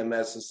having them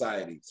as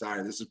society.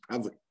 Sorry, this is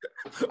probably,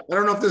 I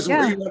don't know if this is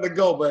where you want to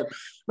go, but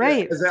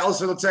as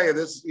Allison will tell you,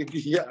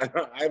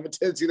 I have a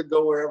tendency to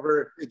go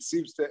wherever it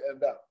seems to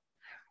end up.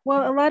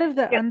 Well, a lot of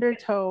the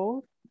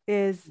undertow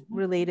is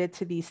related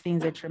to these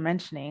things that you're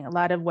mentioning. A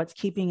lot of what's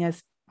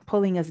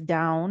pulling us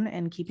down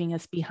and keeping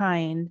us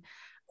behind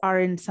are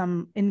in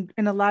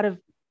a lot of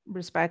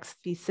respects,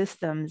 these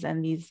systems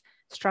and these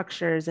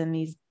structures and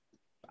these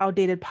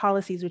outdated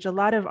policies, which a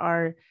lot of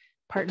our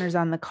partners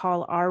on the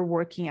call are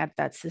working at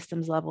that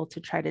systems level to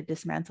try to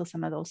dismantle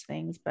some of those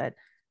things, but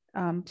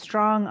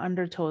strong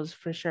undertows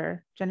for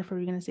sure. Jennifer,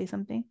 were you going to say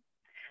something?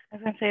 I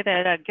was going to say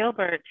that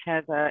Gilbert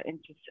has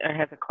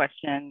a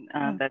question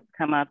that's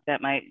come up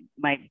that might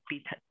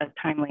be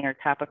timely or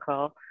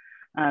topical.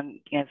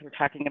 As we're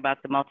talking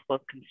about the multiple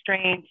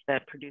constraints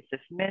that produce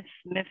this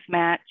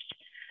mismatch.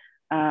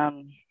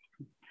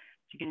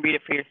 You can read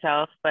it for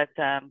yourself, but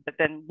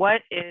then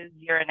what is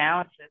your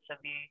analysis of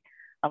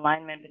the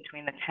alignment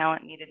between the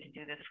talent needed to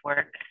do this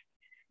work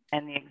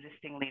and the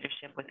existing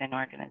leadership within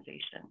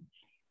organizations?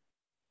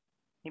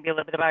 Maybe a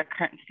little bit about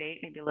current state,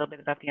 maybe a little bit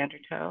about the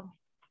undertow.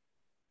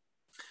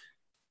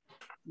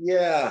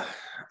 Yeah,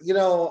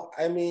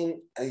 I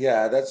mean,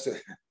 yeah, that's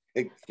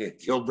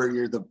Gilbert,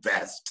 you're the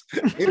best.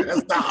 That's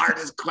the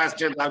hardest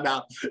question.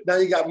 Now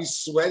you got me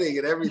sweating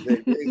and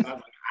everything. I'm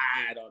like,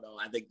 I don't know.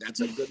 I think that's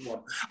a good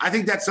one. I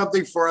think that's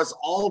something for us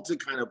all to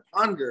kind of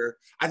ponder.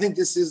 I think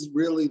this is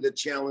really the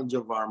challenge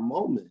of our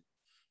moment,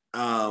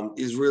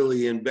 is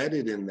really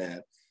embedded in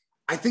that.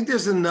 I think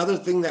there's another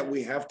thing that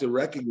we have to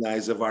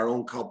recognize of our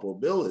own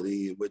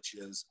culpability, which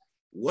is,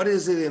 what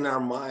is it in our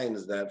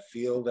minds that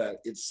feel that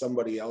it's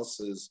somebody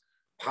else's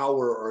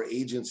power or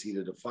agency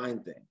to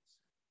define things?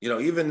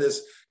 Even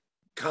this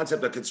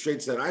concept of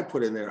constraints that I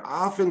put in there,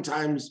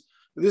 oftentimes,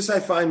 this I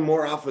find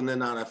more often than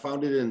not, I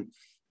found it in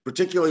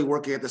particularly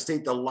working at the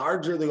state, the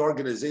larger the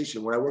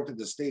organization. When I worked at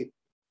the state,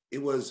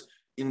 it was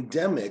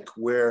endemic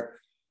where,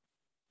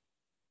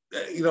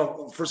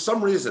 for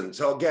some reason,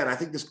 so again, I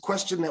think this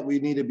question that we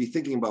need to be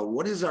thinking about,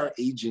 what is our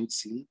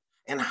agency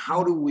and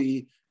how do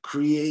we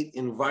create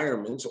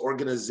environments,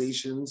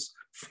 organizations,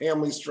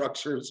 family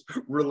structures,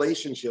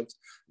 relationships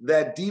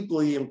that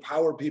deeply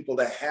empower people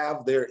to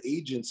have their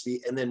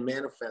agency and then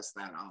manifest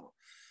that out.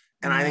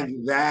 And I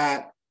think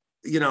that,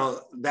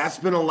 that's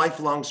been a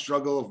lifelong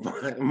struggle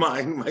of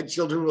mine. My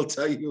children will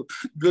tell you,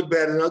 good,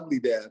 bad, and ugly,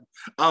 Dad,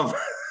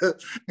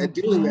 and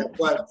doing that.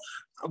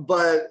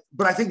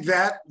 But I think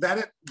that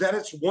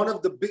it's one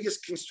of the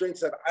biggest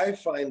constraints that I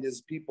find is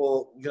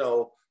people,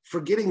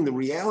 forgetting the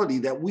reality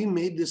that we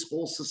made this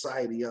whole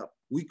society up.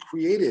 We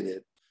created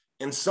it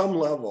in some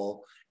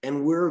level,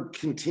 and we're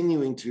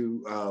continuing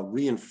to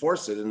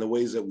reinforce it in the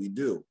ways that we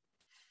do.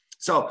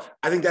 So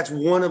I think that's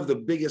one of the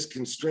biggest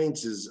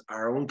constraints, is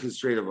our own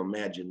constraint of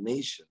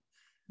imagination.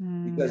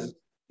 Because,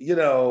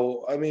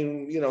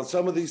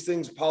 some of these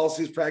things,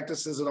 policies,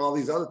 practices, and all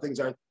these other things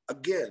are,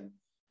 again,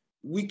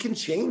 we can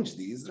change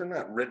these. They're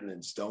not written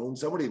in stone.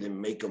 Somebody didn't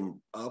make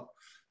them up.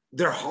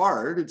 They're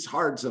hard. It's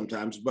hard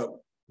sometimes, but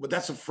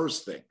that's the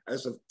first thing.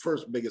 That's the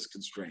first biggest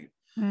constraint.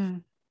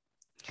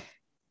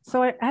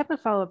 So I have a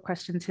follow-up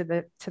question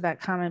to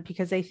that comment,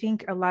 because I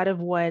think a lot of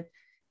what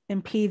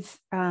impedes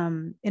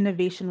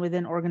innovation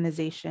within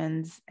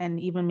organizations, and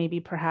even maybe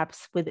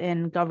perhaps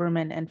within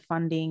government and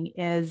funding,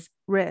 is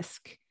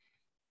risk,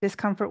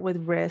 discomfort with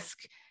risk,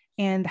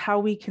 and how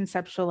we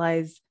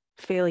conceptualize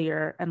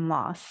failure and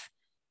loss.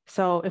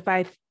 So if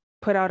I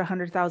put out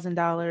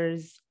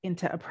 $100,000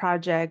 into a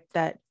project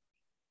that,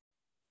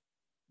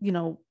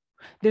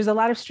 there's a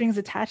lot of strings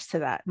attached to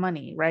that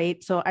money,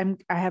 right? So I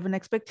have an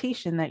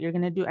expectation that you're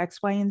going to do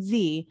X, Y, and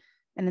Z.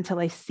 And until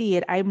I see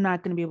it, I'm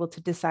not going to be able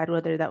to decide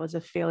whether that was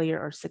a failure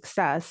or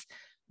success,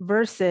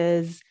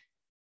 versus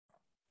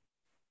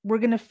we're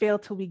going to fail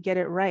till we get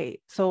it right.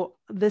 So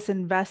this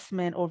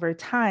investment over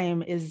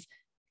time is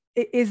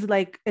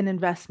like an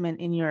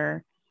investment in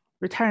your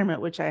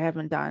retirement, which I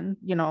haven't done,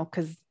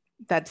 because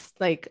that's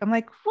like, I'm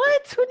like,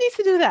 what? Who needs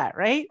to do that?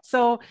 Right.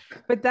 So,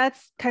 but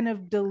that's kind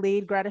of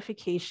delayed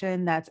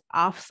gratification that's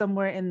off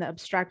somewhere in the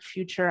abstract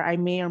future. I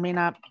may or may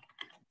not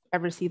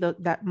ever see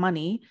that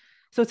money.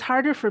 So it's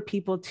harder for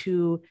people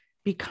to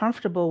be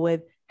comfortable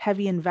with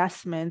heavy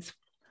investments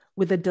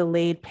with a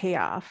delayed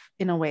payoff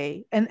in a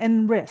way,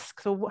 and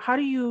risk. So how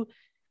do you,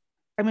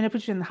 I'm going to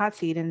put you in the hot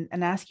seat and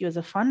ask you as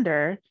a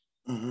funder,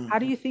 how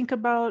do you think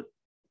about,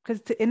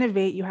 because to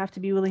innovate, you have to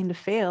be willing to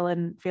fail,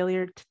 and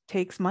failure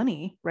takes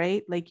money,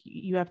 right? Like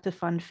you have to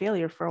fund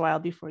failure for a while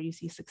before you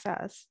see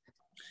success.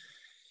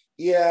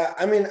 Yeah,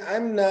 I mean,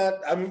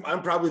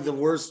 I'm probably the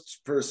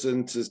worst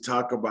person to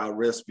talk about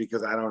risk,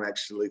 because I don't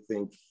actually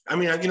think, I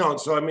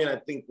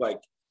think like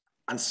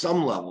on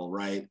some level,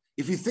 right?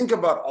 If you think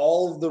about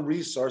all of the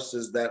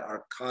resources that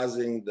are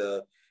causing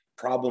the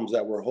problems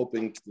that we're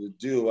hoping to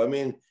do, I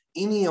mean,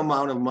 any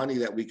amount of money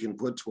that we can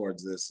put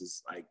towards this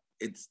is like,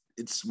 it's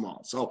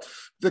small. So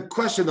the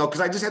question though,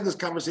 because I just had this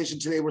conversation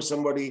today where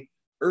somebody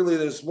earlier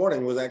this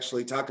morning was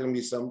actually talking to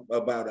me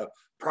about a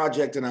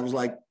project, and I was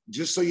like,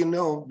 just so you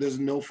know, there's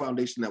no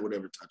foundation that would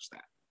ever touch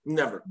that.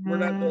 Never. We're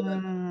not doing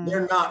that.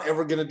 They're not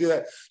ever going to do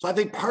that. So I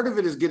think part of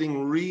it is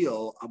getting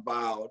real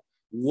about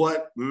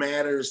what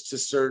matters to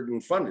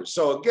certain funders.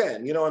 So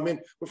again,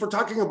 if we're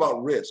talking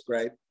about risk,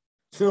 right?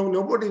 So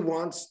nobody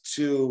wants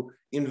to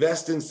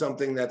invest in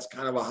something that's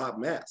kind of a hot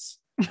mess.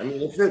 I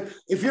mean,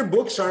 if your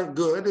books aren't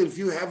good, if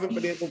you haven't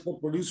been able to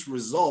produce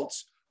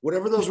results,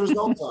 whatever those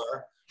results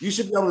are, You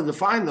should be able to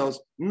define those.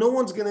 No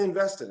one's going to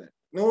invest in it.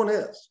 No one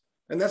is.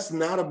 And that's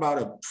not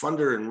about a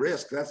funder and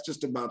risk. That's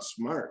just about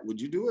smart.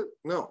 Would you do it?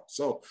 No.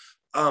 So,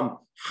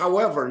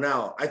 however,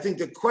 now I think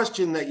the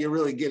question that you're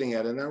really getting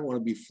at, and I don't want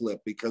to be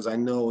flip because I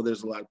know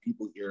there's a lot of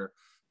people here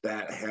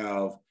that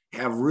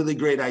have really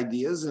great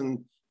ideas,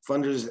 and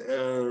funders,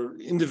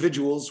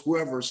 individuals,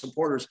 whoever,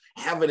 supporters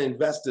haven't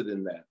invested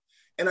in that.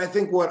 And I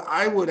think what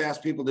I would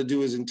ask people to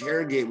do is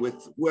interrogate with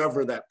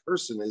whoever that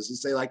person is and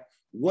say, like,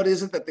 what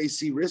is it that they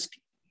see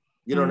risky?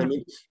 You know what I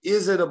mean?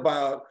 Is it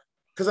about,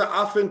 because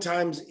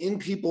oftentimes in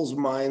people's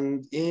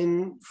mind,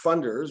 in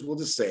funders, we'll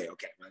just say,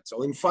 okay, right,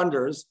 so in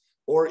funders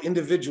or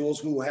individuals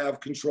who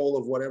have control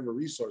of whatever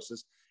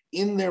resources,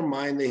 in their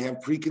mind, they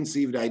have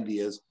preconceived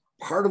ideas.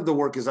 Part of the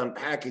work is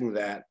unpacking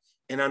that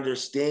and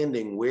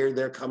understanding where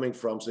they're coming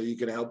from so you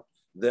can help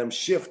them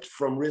shift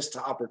from risk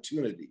to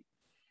opportunity.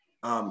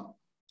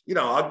 You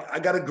know, I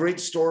got a great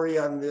story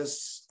on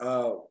this.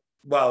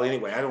 Well,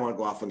 anyway, I don't want to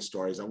go off on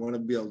stories. I want to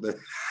be able to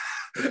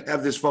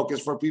have this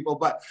focus for people.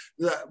 But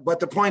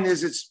the point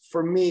is, it's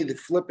for me, the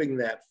flipping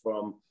that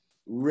from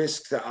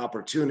risk to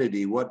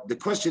opportunity. What the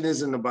question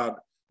isn't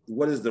about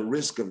what is the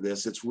risk of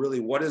this? It's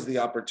really what is the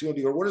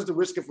opportunity, or what is the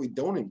risk if we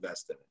don't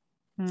invest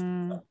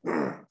in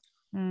it?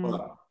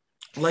 Well,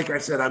 like I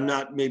said, I'm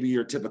not maybe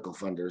your typical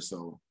funder,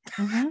 so.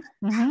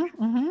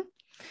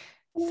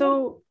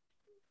 So,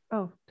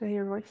 oh, do I hear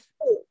your voice?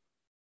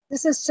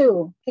 This is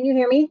Sue. Can you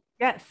hear me?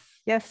 Yes,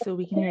 Sue,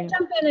 we can hear you.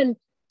 Jump in. And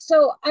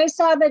so I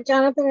saw that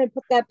Jonathan had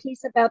put that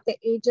piece about the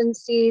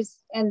agencies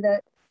and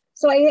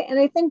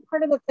I think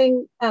part of the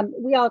thing,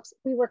 we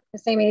work in the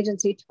same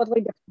agency,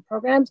 totally different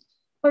programs.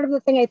 Part of the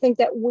thing I think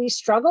that we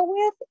struggle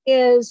with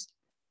is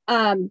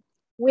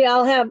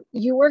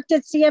you worked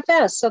at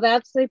CFS, so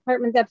that's the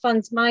department that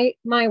funds my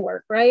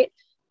work, right?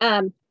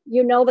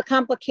 You know the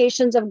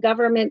complications of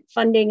government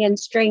funding and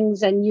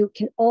strings, and you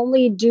can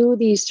only do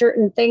these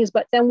certain things,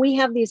 but then we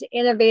have these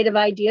innovative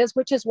ideas,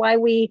 which is why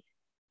we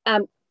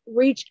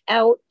reached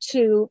out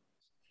to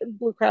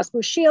Blue Cross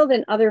Blue Shield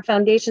and other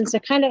foundations to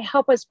kind of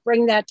help us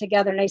bring that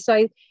together. And so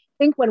I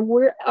think when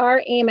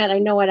our aim at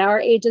our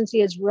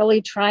agency is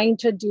really trying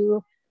to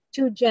do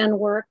 2-gen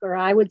work, or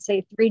I would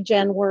say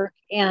 3-gen work,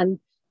 and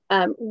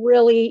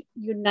really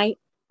unite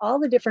all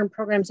the different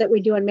programs that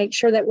we do and make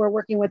sure that we're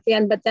working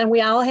within. But then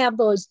we all have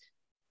those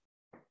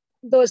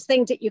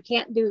things that you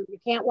can't do. You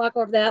can't walk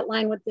over that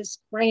line with this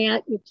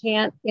grant. You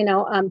can't,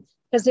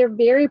 because they're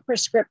very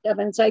prescriptive.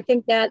 And so I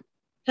think that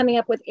coming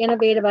up with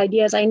innovative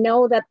ideas, I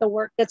know that the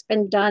work that's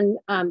been done,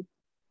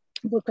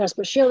 Blue Cross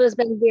Blue Shield has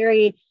been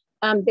very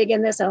big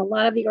in this, and a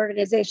lot of the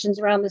organizations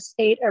around the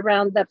state,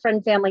 around the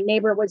friend, family,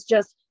 neighbor, was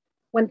just,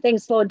 when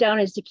things slow down,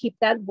 is to keep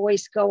that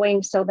voice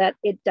going so that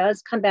it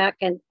does come back.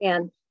 And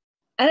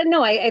I don't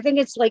know, I think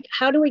it's like,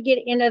 how do we get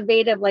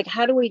innovative? Like,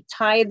 how do we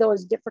tie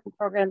those different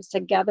programs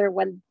together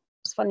when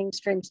funding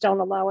streams don't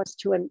allow us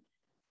to? And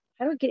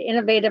how do we get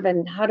innovative,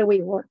 and how do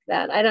we work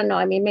that? I don't know.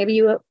 I mean, maybe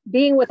you,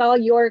 being with all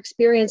your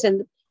experience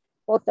in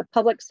both the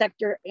public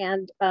sector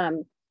and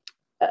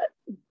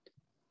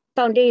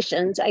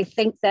foundations, I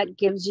think that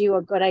gives you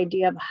a good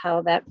idea of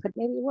how that could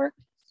maybe work.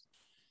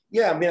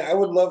 Yeah, I mean, I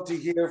would love to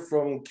hear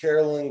from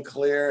Carolyn,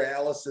 Claire,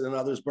 Allison, and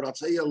others, but I'll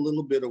tell you a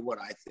little bit of what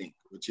I think,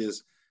 which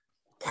is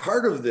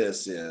part of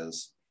this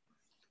is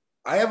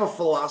I have a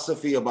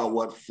philosophy about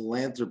what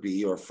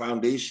philanthropy or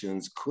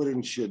foundations could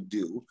and should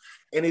do.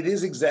 And it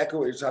is exactly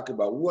what you're talking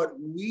about. What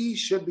we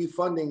should be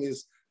funding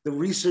is the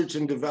research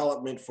and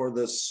development for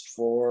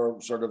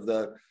sort of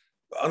the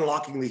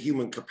unlocking the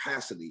human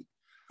capacity.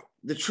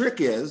 The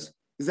trick is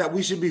that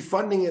we should be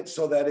funding it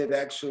so that it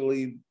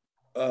actually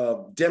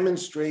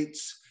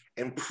demonstrates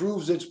and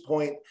proves its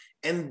point,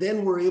 and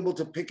then we're able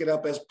to pick it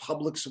up as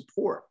public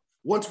support.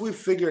 Once we've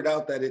figured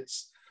out that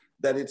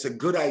it's a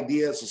good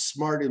idea, it's a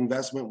smart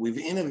investment, we've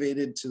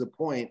innovated to the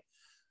point.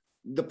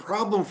 The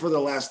problem for the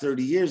last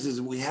 30 years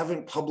is we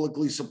haven't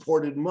publicly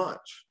supported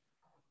much.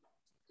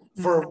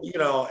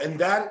 And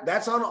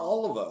that's on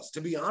all of us.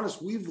 To be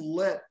honest, we've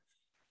let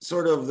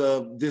sort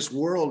of this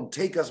world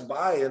take us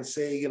by and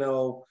say,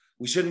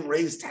 we shouldn't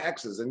raise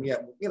taxes, and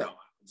yet,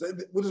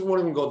 we just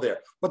won't even go there.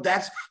 But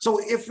so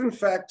if in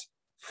fact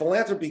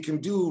philanthropy can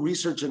do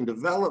research and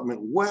development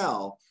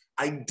well,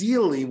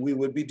 ideally we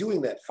would be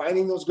doing that,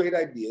 finding those great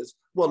ideas.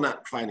 Well,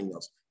 not finding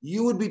those.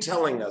 You would be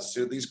telling us,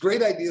 Sue, these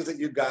great ideas that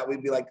you got,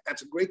 we'd be like,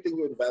 that's a great thing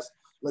to invest.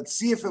 Let's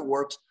see if it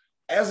works.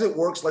 As it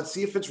works, let's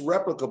see if it's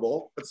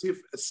replicable. Let's see if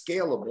it's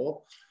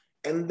scalable.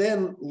 And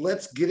then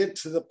let's get it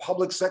to the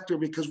public sector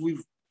because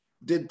we've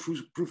did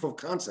proof of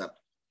concept.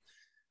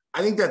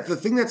 I think that the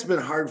thing that's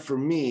been hard for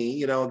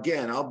me,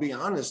 again, I'll be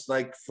honest,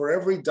 like for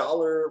every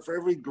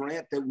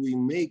grant that we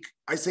make,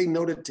 I say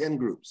no to 10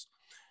 groups.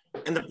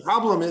 And the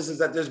problem is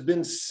that there's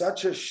been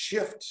such a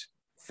shift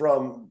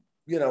from,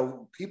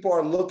 people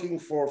are looking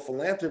for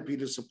philanthropy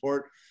to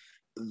support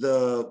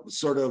the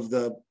sort of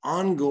the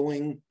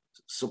ongoing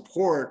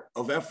support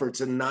of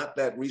efforts and not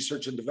that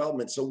research and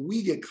development. So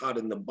we get caught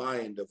in the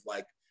bind of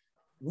like,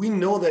 we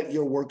know that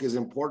your work is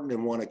important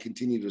and want to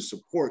continue to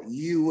support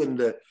you and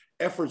the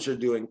efforts you're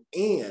doing.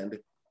 And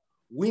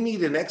we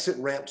need an exit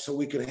ramp so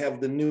we can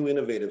have the new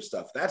innovative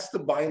stuff. That's the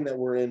bind that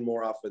we're in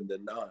more often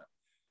than not.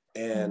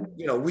 And,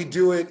 you know, we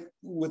do it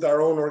with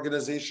our own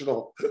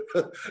organizational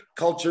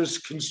cultures,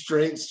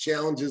 constraints,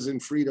 challenges,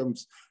 and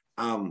freedoms.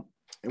 And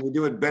we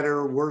do it better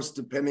or worse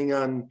depending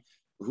on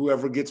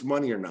whoever gets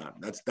money or not.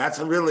 That's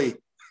a really,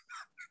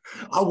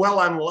 how well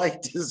I'm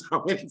liked is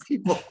how many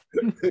people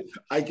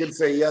I can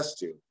say yes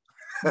to.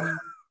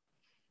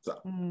 So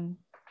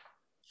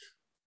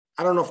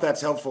I don't know if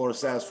that's helpful or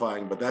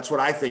satisfying, but that's what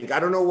I think. I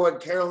don't know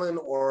what Carolyn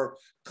or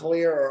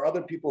Claire or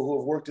other people who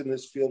have worked in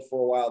this field for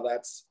a while,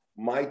 that's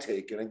my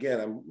take. And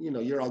again,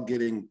 you're all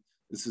getting,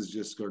 this is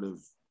just sort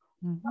of.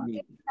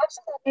 Actually,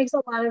 that makes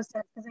a lot of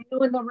sense, because I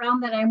know in the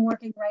realm that I'm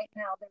working right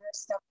now, there is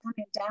stuff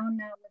coming down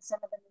now with some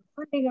of the new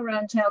funding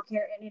around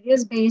childcare, and it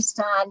is based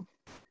on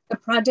the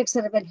projects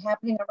that have been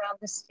happening around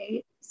the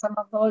state. Some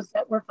of those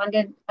that were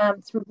funded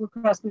through Blue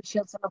Cross Blue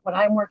Shield, some of what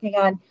I'm working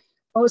on,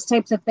 those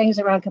types of things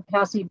around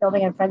capacity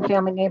building and friend,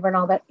 family, neighbor, and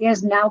all that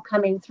is now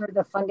coming through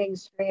the funding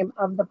stream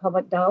of the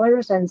public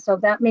dollars. And so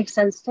that makes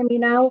sense to me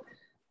now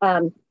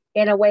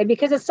in a way,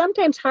 because it's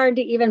sometimes hard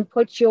to even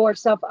put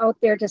yourself out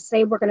there to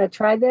say, we're going to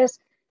try this,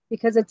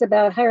 because it's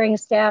about hiring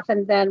staff.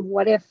 And then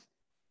what if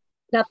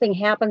nothing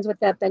happens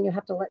with that? Then you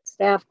have to let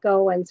staff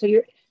go. And so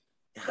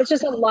it's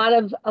just a lot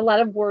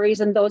of worries.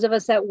 And those of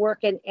us that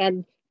work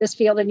in this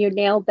field, and you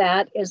nailed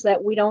that, is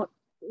that we don't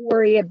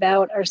worry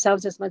about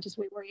ourselves as much as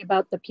we worry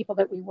about the people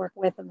that we work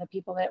with and the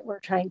people that we're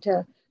trying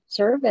to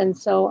serve. And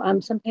so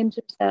sometimes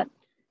there's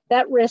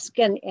that risk,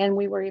 and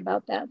we worry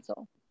about that.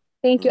 So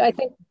thank you. I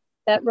think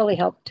that really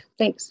helped.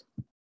 Thanks.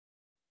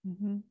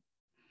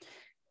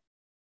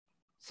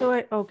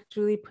 So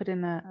Julie put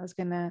in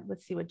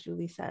let's see what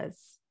Julie says.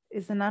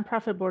 Is the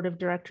nonprofit board of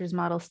directors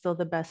model still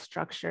the best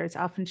structure? It's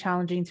often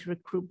challenging to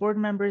recruit board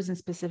members and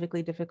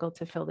specifically difficult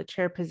to fill the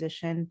chair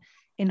position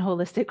in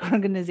holistic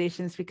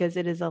organizations because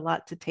it is a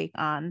lot to take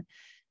on.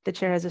 The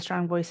chair has a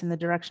strong voice in the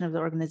direction of the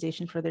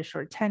organization for their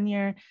short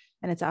tenure,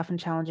 and it's often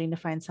challenging to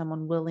find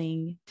someone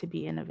willing to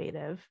be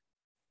innovative.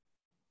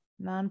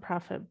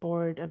 Nonprofit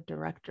board of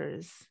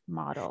directors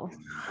model.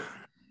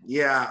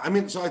 Yeah, I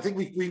mean, so I think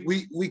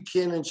we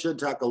can and should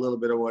talk a little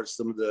bit about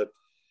some of the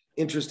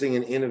interesting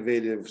and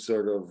innovative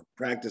sort of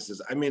practices.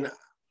 I mean,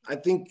 I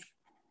think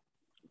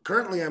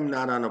currently I'm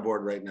not on a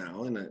board right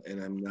now, and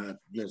I'm not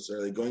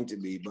necessarily going to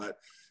be, but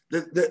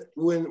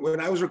when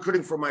I was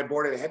recruiting for my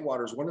board at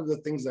Headwaters, one of the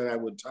things that I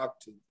would talk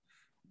to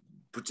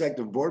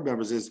prospective board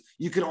members is,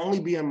 you can only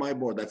be on my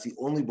board. That's the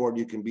only board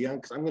you can be on,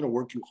 because I'm going to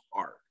work you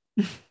hard.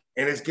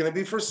 And it's going to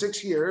be for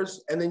 6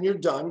 years, and then you're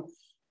done.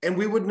 And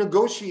we would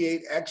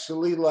negotiate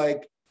actually,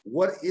 like,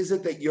 what is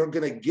it that you're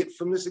going to get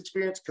from this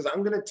experience? Because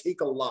I'm going to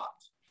take a lot.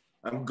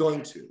 I'm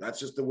going to. That's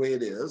just the way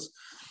it is.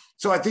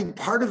 So I think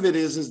part of it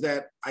is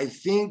that I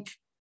think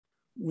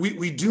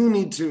we do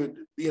need to,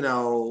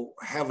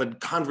 have a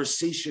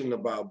conversation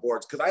about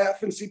boards, because I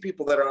often see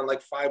people that are on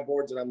like 5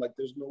 boards, and I'm like,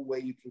 there's no way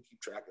you can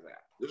keep track of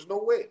that. There's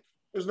no way.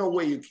 There's no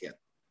way you can.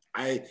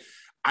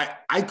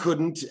 I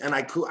couldn't, and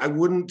I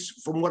wouldn't.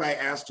 From what I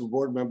asked of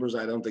board members,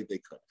 I don't think they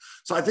could.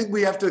 So I think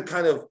we have to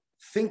kind of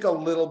think a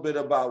little bit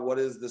about what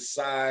is the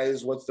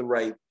size, what's the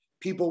right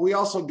people. We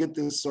also get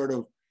this sort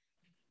of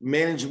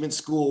management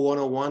school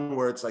 101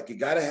 where it's like, you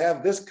got to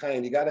have this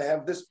kind, you got to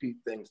have this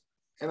things.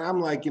 And I'm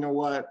like, you know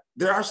what?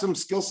 There are some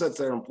skill sets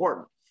that are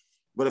important,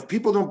 but if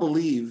people don't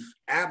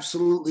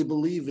absolutely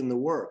believe in the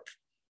work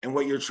and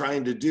what you're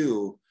trying to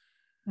do,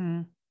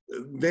 then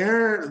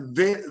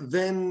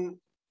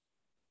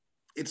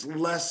it's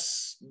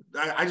less.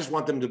 I just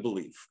want them to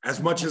believe as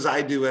much as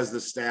I do as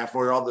the staff,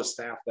 or all the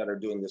staff that are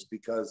doing this,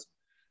 because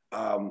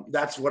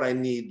that's what I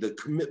need, the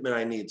commitment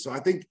I need. So I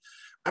think,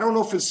 I don't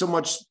know if it's so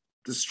much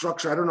the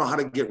structure. I don't know how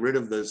to get rid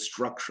of the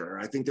structure.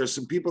 I think there's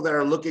some people that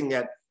are looking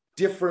at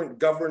different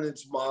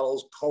governance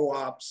models,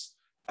 co-ops,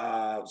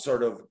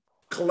 sort of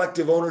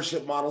collective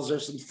ownership models.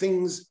 There's some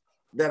things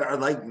that are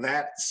like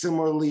that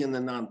similarly in the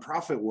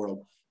nonprofit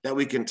world that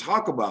we can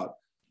talk about.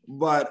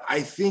 But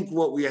I think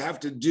what we have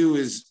to do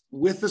is,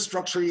 with the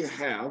structure you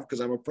have, because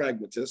I'm a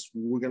pragmatist,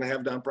 we're going to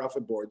have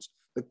nonprofit boards.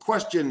 The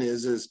question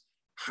is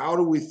how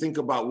do we think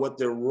about what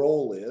their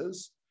role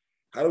is?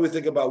 How do we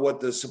think about what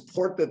the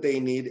support that they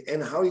need,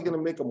 and how are you going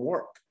to make them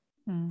work?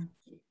 And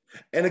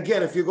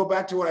again, if you go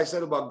back to what I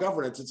said about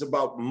governance, it's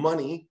about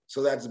money.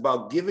 So that's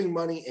about giving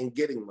money and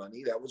getting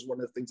money. That was one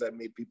of the things I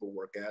made people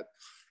work at.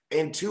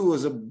 And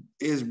 2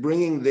 is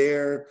bringing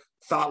their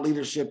thought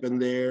leadership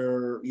and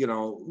their,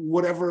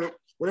 whatever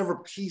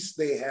piece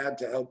they had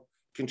to help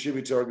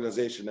contribute to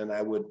organization. And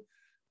I would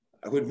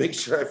make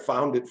sure I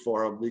found it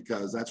for them,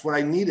 because that's what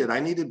I needed.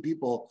 I needed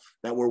people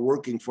that were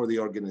working for the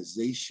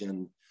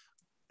organization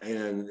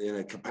and in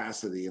that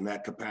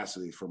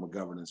capacity from a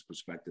governance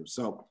perspective.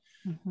 So,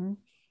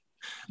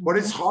 but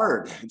it's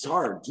hard. It's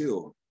hard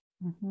too.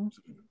 So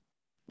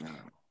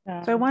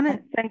I want to.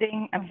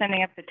 I'm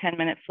sending up the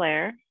 10-minute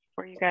flare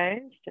for you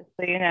guys, just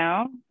so you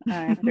know.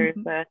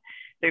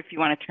 If you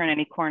want to turn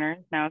any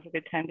corners, now is a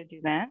good time to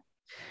do that.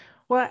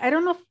 Well, I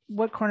don't know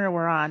what corner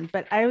we're on,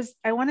 but I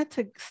wanted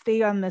to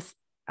stay on this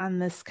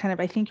this kind of,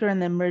 I think you're in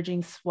the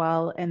emerging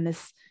swell and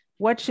this,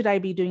 what should I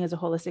be doing as a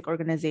holistic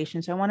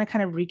organization? So I want to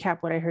kind of recap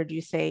what I heard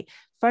you say.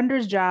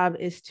 Funders' job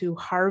is to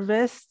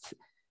harvest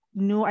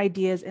new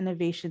ideas,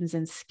 innovations,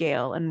 and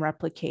scale and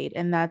replicate.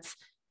 And that's,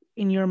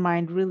 in your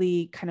mind,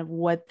 really kind of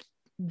what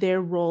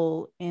their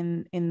role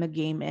in the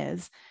game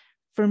is.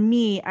 For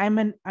me, I'm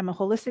a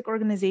holistic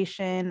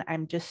organization.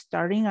 I'm just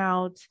starting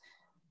out.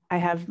 I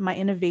have my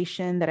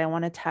innovation that I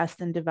want to test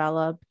and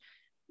develop.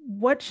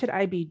 What should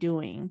I be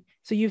doing?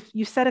 So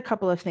you've said a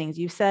couple of things.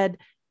 You've said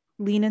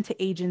lean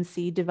into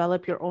agency,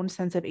 develop your own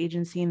sense of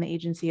agency and the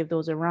agency of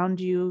those around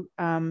you.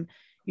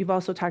 You've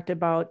also talked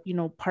about,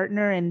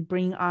 partner and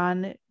bring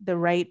on the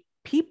right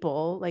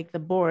people, like the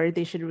board.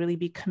 They should really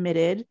be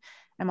committed.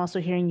 I'm also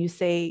hearing you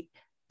say,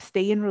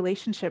 stay in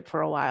relationship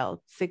for a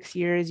while, 6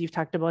 years. You've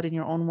talked about in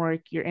your own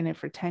work, you're in it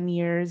for 10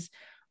 years.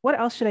 What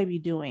else should I be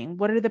doing?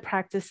 What are the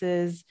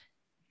practices,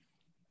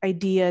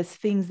 ideas,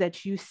 things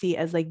that you see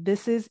as like,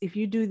 this is, if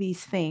you do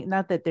these things,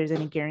 not that there's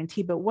any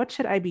guarantee, but what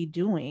should I be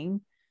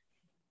doing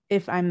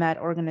if I'm that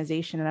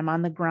organization and I'm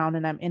on the ground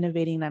and I'm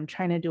innovating and I'm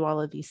trying to do all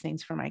of these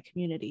things for my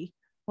community?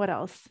 What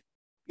else?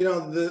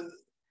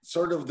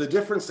 The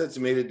difference that's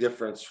made a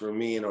difference for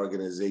me in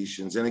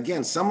organizations, and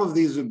again, some of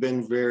these have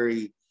been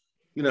very,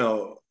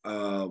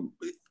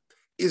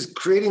 is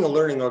creating a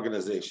learning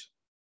organization.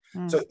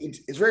 So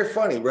it's very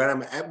funny, right?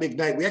 I'm at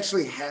McKnight. We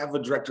actually have a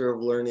director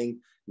of learning,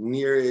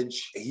 Neeraj.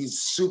 He's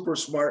super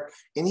smart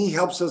and he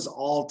helps us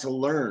all to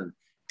learn.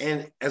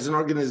 And as an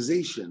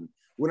organization,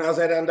 when I was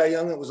at Andai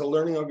Young, it was a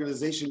learning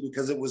organization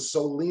because it was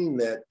so lean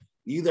that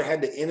you either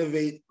had to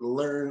innovate,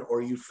 learn,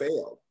 or you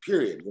failed,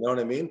 period. You know what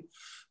I mean?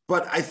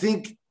 But I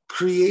think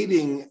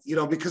creating,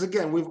 because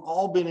again, we've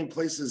all been in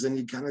places and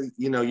you kind of,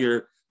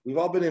 we've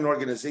all been in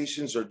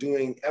organizations or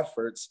doing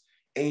efforts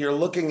and you're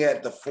looking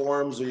at the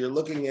forms or you're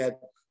looking at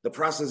the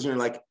process and you're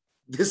like,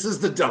 this is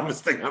the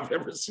dumbest thing I've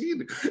ever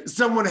seen.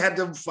 Someone had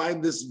to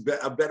find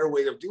a better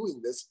way of doing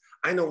this.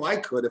 I know I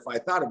could if I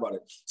thought about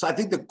it. So I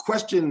think the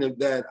question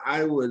that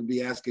I would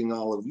be asking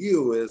all of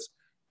you is,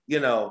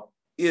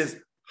 is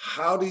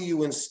how do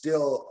you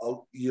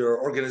instill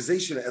your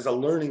organization as a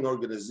learning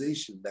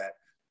organization that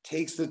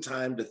takes the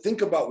time to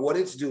think about what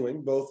it's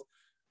doing, both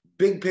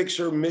big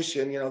picture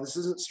mission, this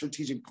isn't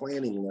strategic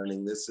planning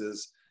learning. This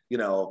is,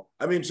 so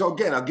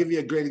again, I'll give you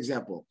a great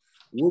example.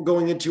 We're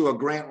going into a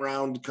grant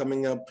round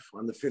coming up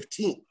on the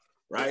 15th,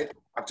 right?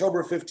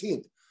 October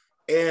 15th.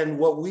 And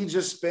what we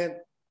just spent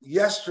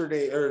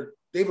yesterday or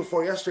day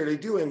before yesterday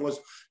doing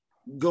was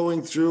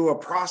going through a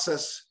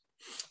process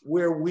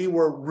where we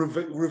were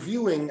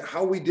reviewing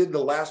how we did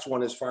the last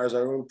one as far as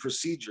our own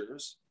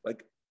procedures,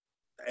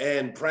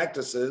 and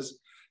practices.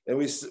 And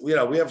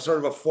we have sort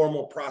of a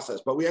formal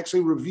process, but we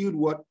actually reviewed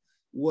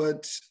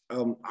what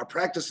our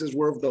practices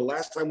were of the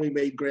last time we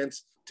made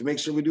grants to make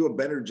sure we do a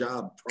better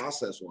job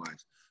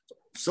process-wise.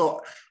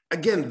 So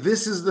again,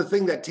 this is the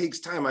thing that takes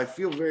time. I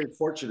feel very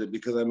fortunate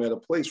because I'm at a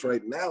place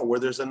right now where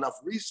there's enough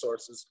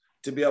resources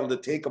to be able to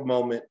take a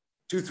moment,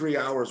 2-3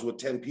 hours with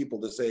 10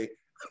 people to say,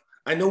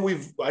 I know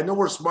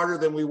we're smarter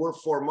than we were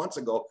 4 months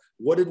ago.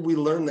 What did we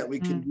learn that we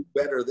can do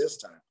better this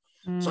time?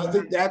 So I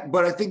think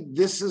I think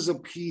this is a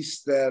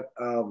piece that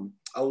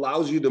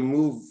allows you to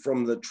move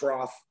from the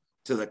trough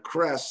to the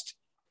crest,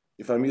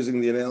 if I'm using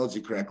the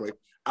analogy correctly,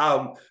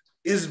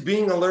 is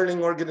being a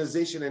learning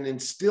organization and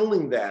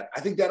instilling that. I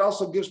think that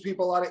also gives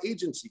people a lot of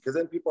agency because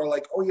then people are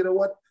like, oh, you know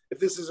what? If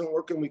this isn't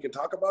working, we can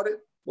talk about it.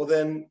 Well,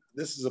 then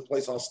this is a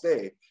place I'll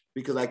stay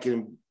because I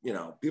can,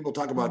 people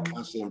talk about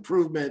constant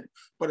improvement,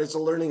 but it's a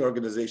learning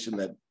organization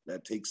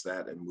that takes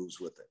that and moves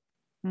with it.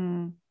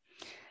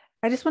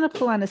 I just want to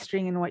pull on a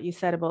string in what you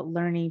said about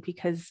learning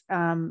because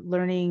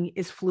learning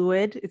is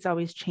fluid. It's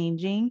always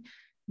changing.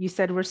 You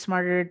said we're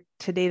smarter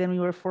today than we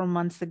were 4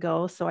 months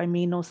ago. So I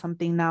may know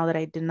something now that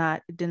it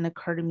didn't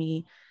occur to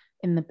me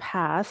in the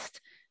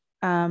past.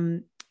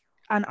 On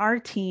our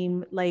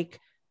team,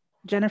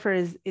 Jennifer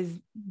is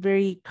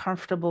very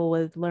comfortable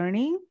with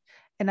learning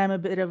and I'm a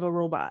bit of a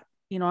robot.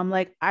 I'm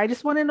like, I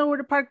just want to know where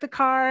to park the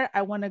car.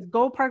 I want to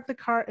go park the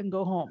car and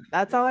go home.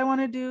 That's all I want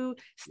to do.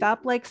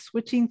 Stop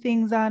switching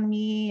things on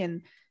me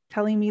and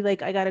telling me I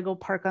got to go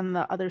park on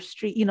the other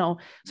street,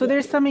 So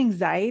there's some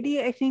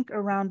anxiety, I think,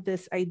 around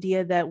this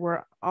idea that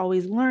we're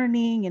always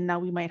learning and now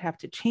we might have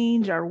to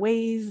change our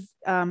ways.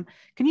 Can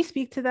you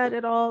speak to that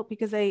at all?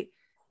 Because I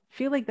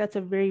feel like that's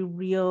a very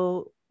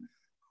real,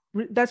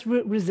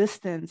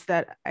 resistance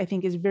that I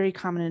think is very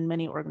common in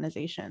many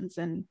organizations.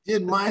 And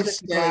did my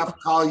staff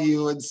call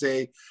you and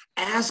say,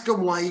 ask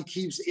him why he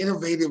keeps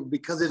innovating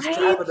because it's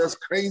driving us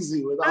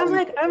crazy with all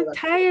I'm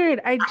tired.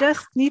 I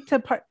just need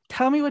to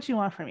tell me what you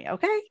want from me.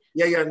 Okay.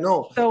 Yeah,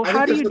 no. So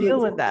how do you deal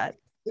with that?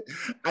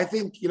 I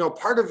think,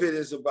 part of it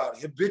is about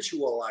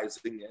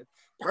habitualizing it.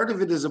 Part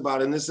of it is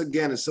about, and this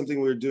again is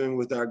something we're doing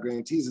with our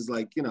grantees is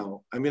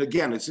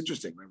again, it's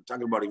interesting. We're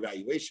talking about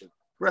evaluation.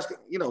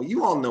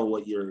 You all know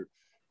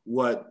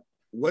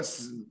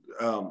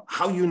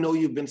how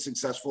you've been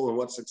successful and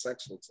what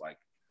success looks like.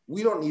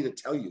 We don't need to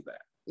tell you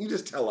that. You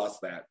just tell us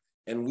that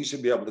and we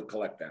should be able to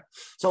collect that.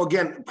 So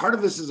again, part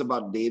of this is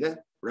about data.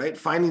 right?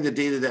 Finding the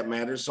data that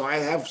matters. So I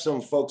have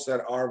some folks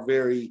that are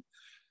very,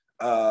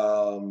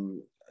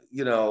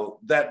 you know,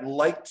 that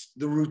liked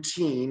the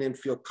routine and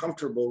feel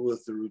comfortable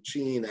with the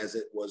routine as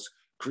it was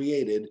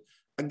created.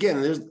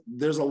 Again,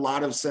 there's a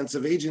lot of sense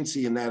of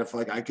agency in that. If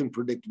like I can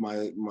predict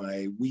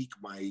my week,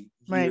 my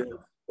year,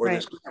 or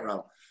this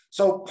around.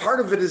 So part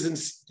of it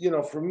is, you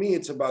know, for me,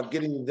 it's about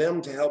getting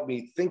them to help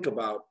me think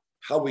about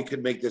how we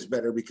could make this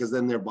better, because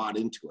then they're bought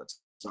into it.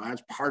 So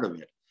that's part of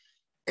it.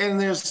 And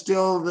there is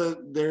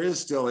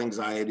still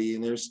anxiety,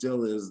 and there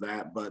still is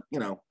that, but you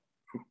know,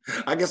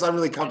 I guess I'm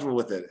really comfortable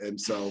with it.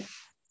 And so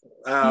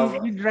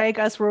you drag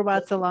us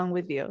robots along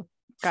with you.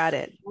 Got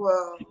it.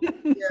 Well, yeah,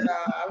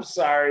 I'm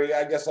sorry.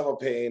 I guess I'm a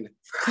pain.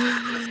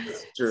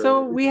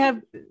 So we have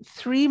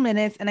 3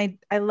 minutes, and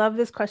I love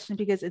this question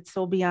because it's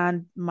so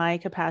beyond my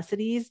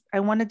capacities. I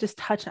want to just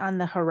touch on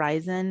the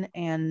horizon,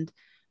 and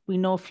we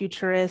know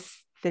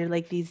futurists, they're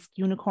like these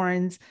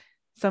unicorns.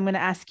 So I'm going to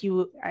ask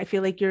you, I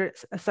feel like you're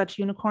such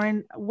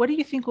unicorn. What do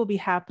you think will be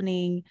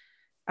happening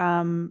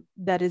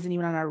that isn't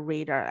even on our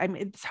radar? I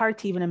mean, it's hard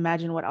to even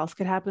imagine what else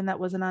could happen that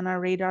wasn't on our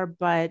radar,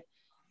 but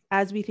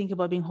as we think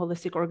about being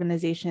holistic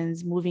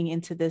organizations moving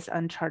into this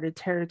uncharted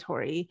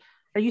territory,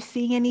 are you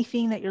seeing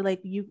anything that you're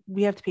like,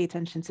 we have to pay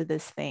attention to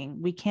this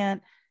thing? We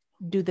can't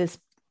do this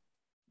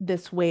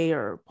way,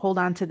 or hold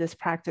on to this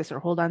practice, or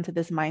hold on to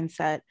this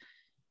mindset.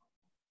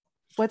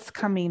 What's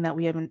coming that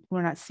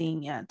we're not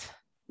seeing yet?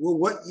 Well,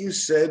 what you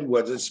said,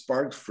 what it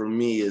sparked for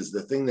me is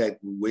the thing that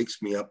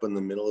wakes me up in the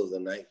middle of the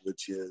night,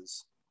 which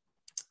is,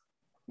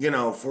 you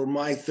know, for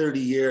my 30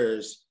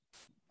 years,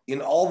 in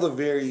all the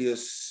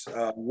various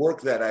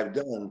work that I've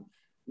done,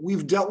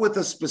 we've dealt with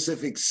a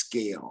specific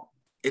scale.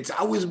 It's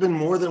always been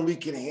more than we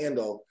can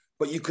handle,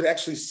 but you could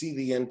actually see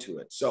the end to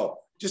it. So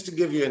just to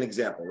give you an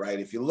example, right?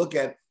 If you look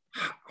at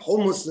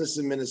homelessness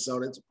in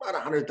Minnesota, it's about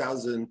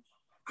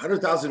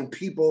 100,000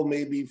 people,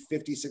 maybe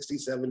 50, 60,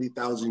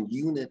 70,000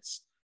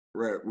 units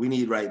we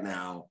need right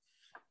now.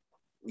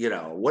 You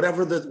know,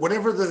 whatever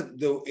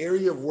the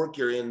area of work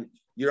you're in,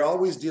 you're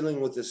always dealing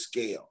with a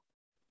scale.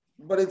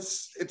 But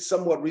it's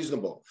somewhat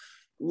reasonable.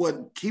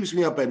 What keeps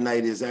me up at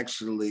night is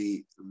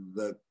actually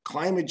the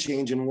climate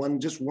change, and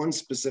one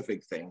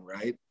specific thing,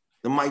 right?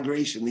 The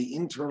migration, the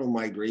internal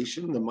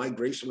migration, the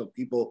migration of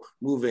people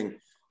moving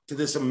to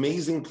this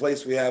amazing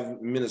place we have in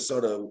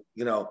Minnesota,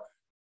 you know,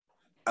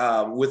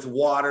 with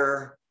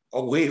water,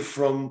 away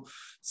from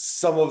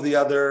some of the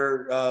other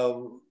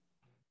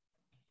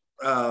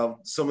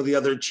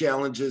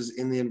challenges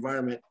in the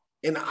environment.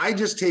 And I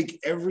just take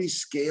every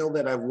scale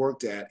that I've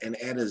worked at and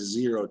add a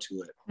 0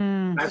 to it.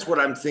 That's what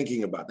I'm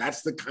thinking about.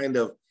 That's the kind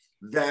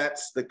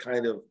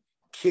of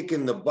kick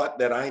in the butt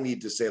that I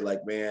need to say,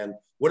 like, man,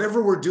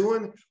 whatever we're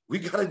doing, we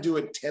got to do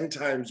it 10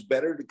 times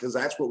better, because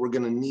that's what we're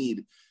going to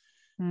need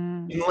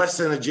in less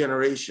than a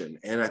generation.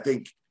 And I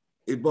think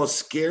it both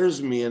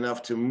scares me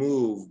enough to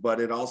move,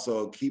 but it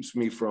also keeps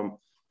me from,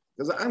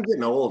 because I'm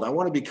getting old. I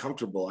want to be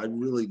comfortable. I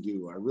really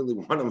do. I really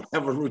want to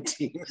have a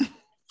routine.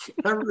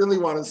 I really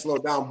want to slow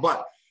down,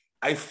 but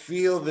I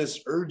feel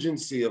this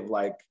urgency of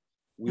like,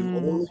 we've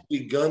only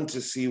begun to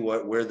see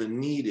where the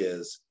need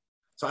is.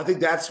 So I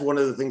think that's one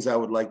of the things I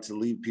would like to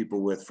leave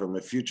people with from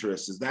a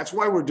futurist, is that's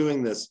why we're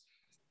doing this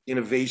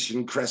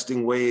innovation,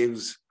 cresting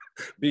waves,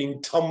 being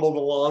tumbled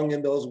along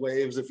in those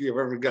waves. If you've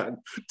ever gotten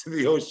to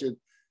the ocean,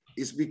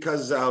 is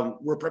because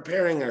we're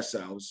preparing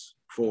ourselves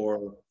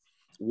for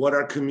what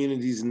our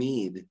communities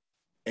need,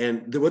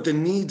 and what the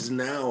needs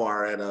now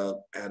are at a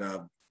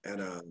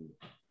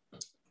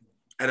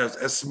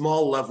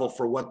small level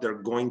for what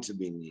they're going to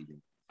be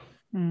needing.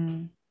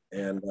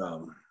 And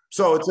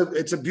so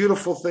it's a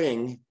beautiful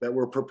thing that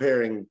we're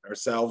preparing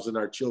ourselves and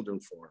our children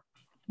for.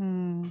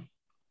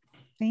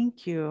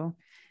 Thank you.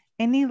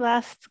 Any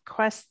last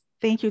questions?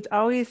 Thank you. It's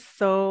always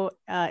so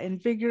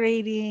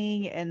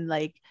invigorating, and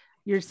like,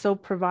 you're so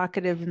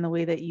provocative in the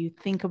way that you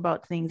think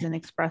about things and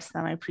express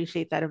them. I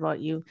appreciate that about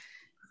you.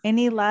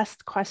 Any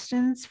last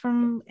questions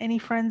from any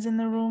friends in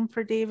the room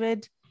for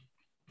David?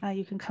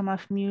 You can come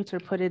off mute or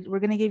put it. We're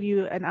going to give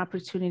you an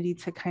opportunity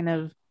to kind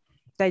of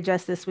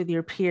digest this with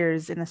your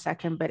peers in a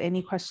second, but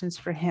any questions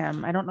for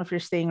him? I don't know if you're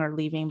staying or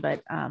leaving,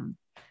 but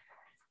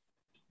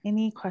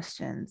any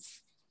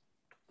questions?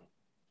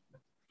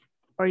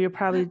 Or you're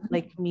probably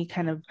like me,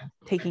 kind of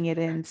taking it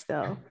in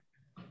still.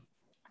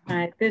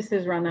 Hi, this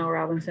is Ronell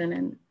Robinson.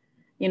 And,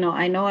 you know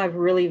I've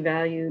really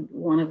valued,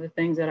 one of the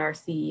things that our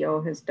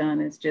CEO has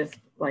done is just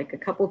like a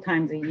couple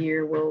times a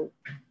year, we'll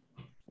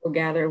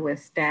gather with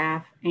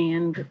staff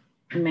and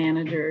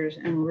managers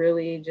and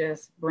really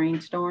just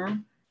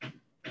brainstorm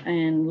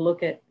and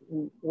look at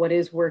what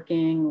is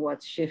working,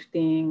 what's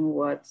shifting,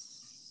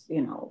 what's,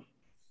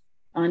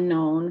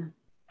 unknown,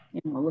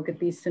 look at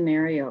these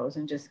scenarios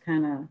and just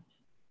kind of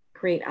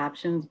create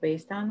options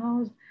based on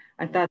those.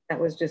 I thought that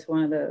was just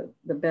one of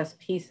the best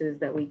pieces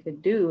that we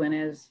could do. And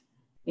as,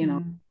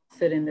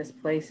 sit in this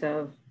place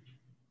of,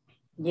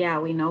 yeah,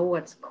 we know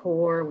what's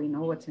core, we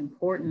know what's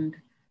important.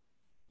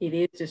 It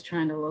is just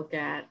trying to look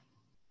at,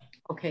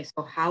 okay,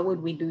 so how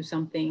would we do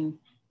something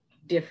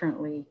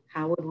differently?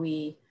 How would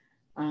we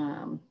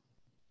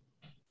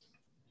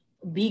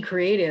be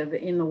creative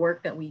in the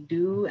work that we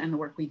do and the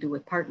work we do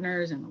with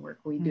partners and the work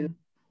we do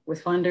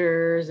with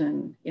funders.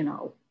 And,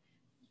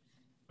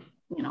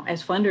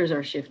 as funders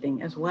are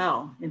shifting as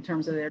well in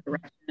terms of their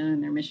direction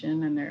and their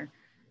mission and their,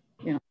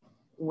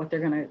 what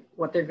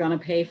they're gonna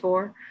pay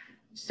for.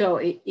 So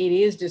it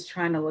is just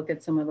trying to look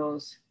at some of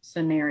those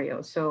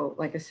scenarios. So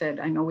like I said,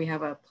 I know we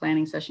have a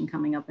planning session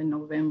coming up in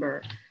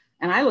November,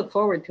 and I look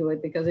forward to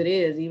it because it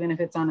is, even if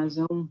it's on a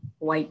Zoom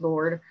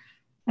whiteboard,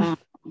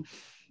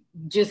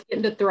 just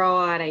getting to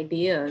throw out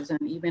ideas.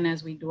 And even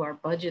as we do our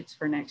budgets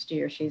for next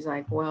year, she's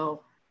like,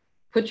 well,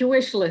 put your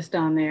wish list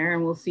on there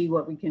and we'll see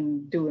what we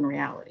can do in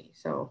reality.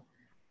 So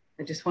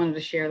I just wanted to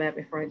share that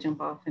before I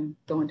jump off and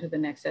go into the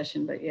next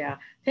session. But yeah,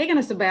 taking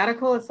a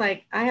sabbatical, it's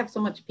like, I have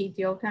so much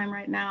PTO time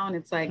right now. And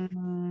it's like,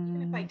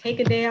 if I take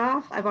a day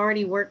off, I've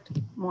already worked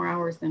more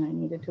hours than I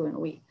needed to in a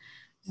week.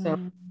 So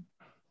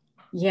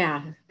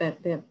yeah,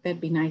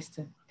 that'd be nice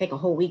to take a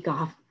whole week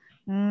off.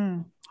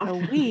 A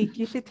week?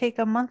 You should take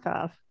a month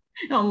off.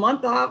 A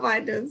month off,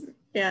 I just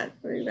can't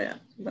do that.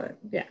 But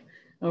yeah,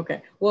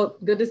 okay. Well,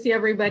 good to see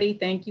everybody.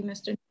 Thank you,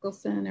 Mr.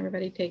 Nicholson.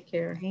 Everybody take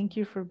care. Thank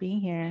you for being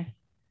here.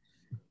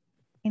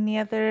 Any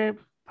other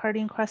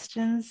parting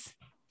questions?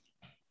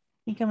 I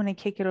think I'm going to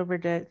kick it over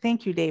to,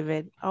 thank you,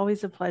 David.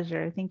 Always a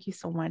pleasure. Thank you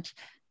so much.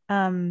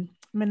 I'm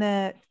going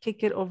to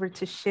kick it over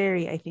to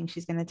Sherry. I think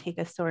she's going to take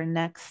us to our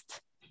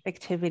next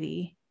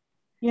activity.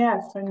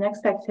 Yes, our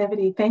next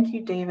activity. Thank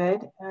you,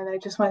 David. And I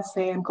just want to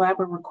say I'm glad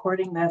we're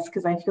recording this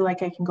because I feel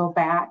like I can go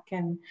back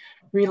and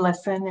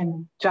re-listen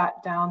and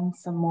jot down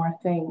some more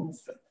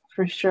things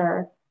for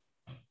sure.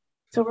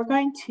 So we're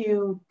going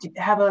to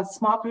have a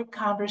small group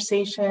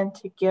conversation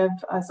to give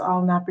us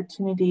all an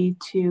opportunity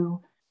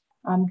to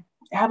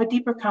have a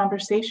deeper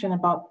conversation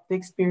about the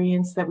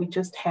experience that we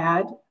just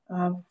had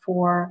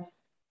for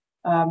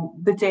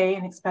the day,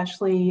 and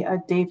especially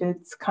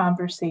David's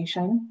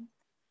conversation.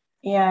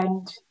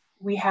 And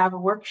we have a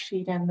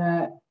worksheet in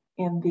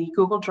the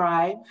Google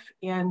Drive,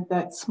 and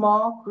that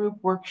small group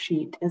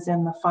worksheet is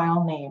in the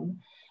file name,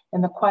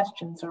 and the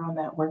questions are on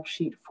that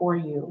worksheet for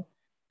you.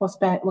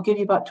 We'll give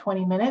you about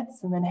 20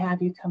 minutes and then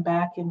have you come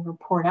back and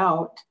report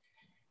out.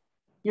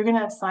 You're going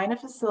to assign a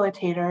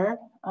facilitator.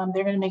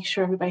 They're going to make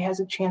sure everybody has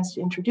a chance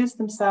to introduce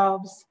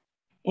themselves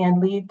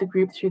and lead the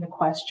group through the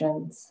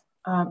questions.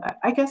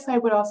 I guess I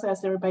would also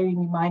ask everybody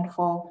to be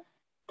mindful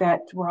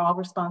that we're all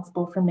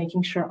responsible for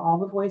making sure all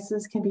the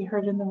voices can be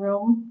heard in the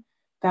room.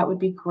 That would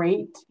be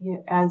great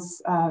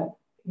as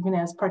even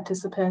as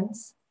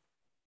participants.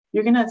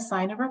 You're going to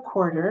assign a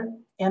recorder,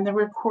 and the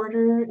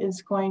recorder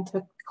is going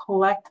to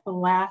collect the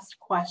last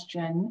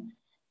question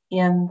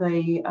in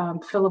the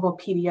fillable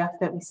PDF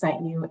that we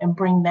sent you and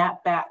bring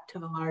that back to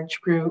the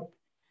large group.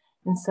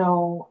 And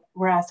so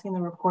we're asking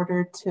the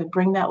recorder to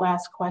bring that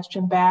last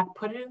question back,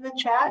 put it in the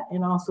chat,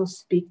 and also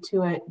speak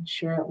to it and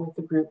share it with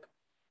the group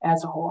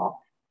as a whole.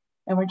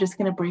 And we're just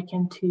going to break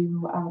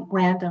into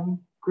random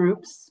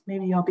groups.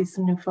 Maybe there'll be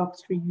some new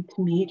folks for you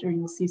to meet, or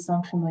you'll see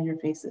some familiar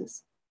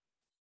faces.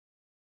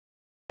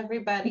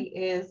 Everybody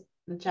is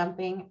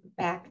jumping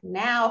back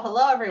now.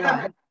 Hello,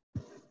 everyone.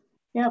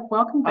 Yeah,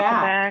 welcome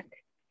back.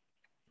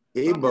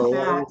 Hey, Bo,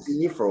 I haven't seen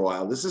you for a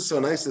while. This is so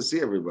nice to see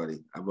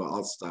everybody.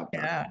 I'll stop.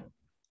 Yeah,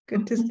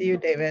 good to see you,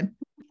 David.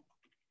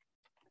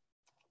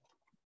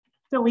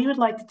 So we would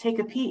like to take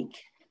a peek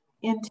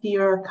into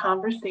your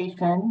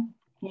conversation,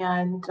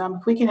 and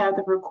if we can have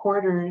the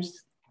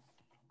recorders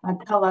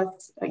tell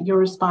us your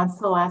response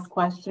to the last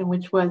question,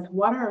 which was,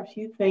 what are a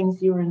few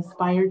things you were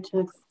inspired to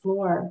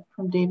explore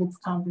from David's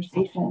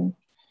conversation?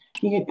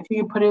 If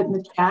you can put it in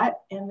the chat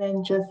and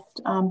then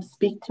just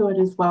speak to it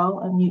as well,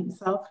 unmute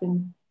yourself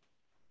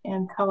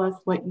and tell us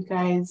what you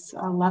guys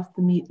left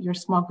your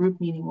small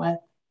group meeting with.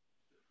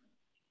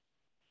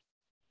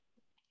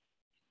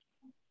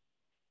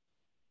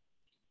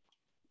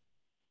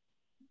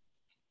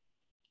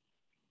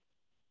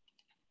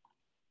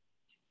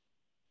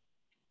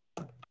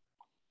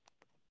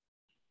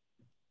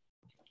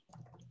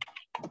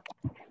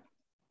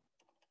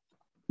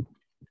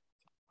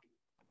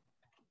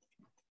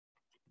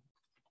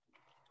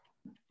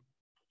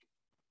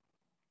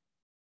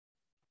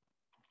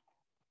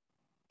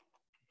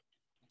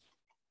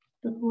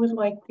 So who would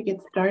like to get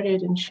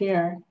started and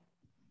share?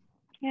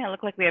 Yeah, it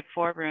looked like we had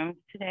 4 rooms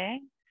today.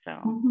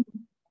 So.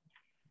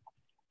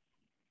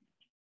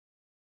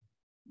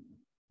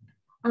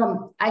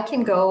 I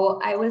can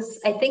go.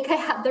 I think I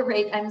have the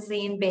right, I'm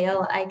Zane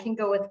Bale. I can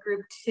go with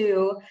group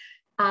 2.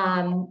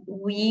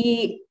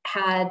 We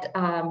had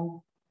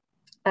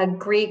a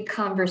great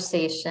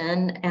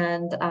conversation,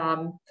 and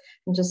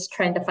I'm just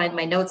trying to find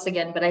my notes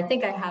again, but I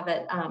think I have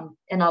it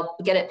and I'll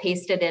get it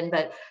pasted in.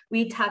 But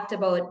we talked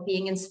about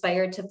being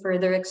inspired to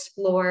further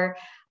explore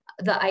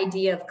the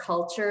idea of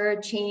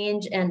culture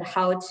change and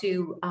how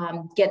to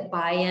get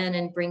buy-in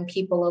and bring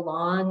people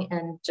along,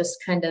 and just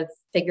kind of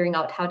figuring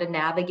out how to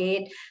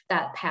navigate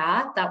that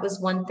path. That was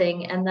one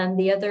thing. And then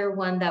the other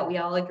one that we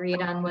all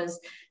agreed on was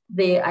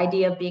the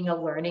idea of being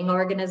a learning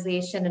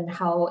organization and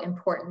how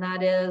important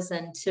that is,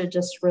 and to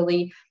just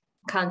really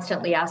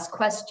constantly ask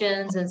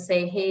questions and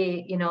say,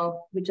 hey, you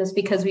know, just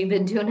because we've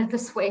been doing it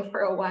this way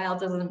for a while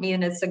doesn't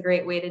mean it's a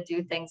great way to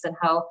do things, and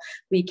how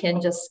we can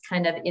just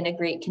kind of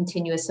integrate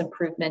continuous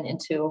improvement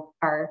into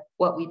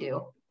what we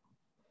do.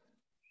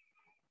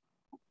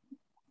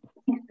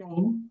 Thanks,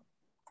 Jane.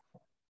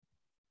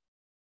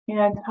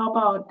 And how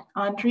about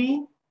Andre?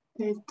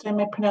 Am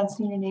I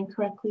pronouncing your name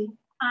correctly?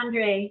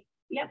 Andre.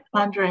 Yep.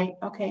 Andre.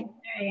 Okay.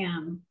 There I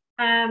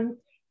am.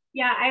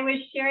 Yeah, I was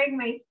sharing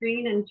my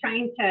screen and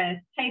trying to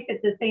type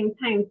at the same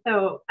time,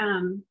 so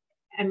I'm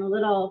a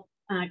little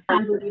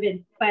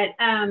convoluted. But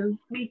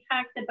we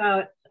talked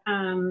about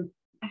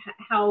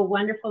how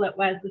wonderful it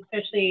was,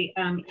 especially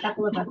a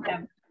couple of us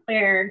have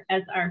Claire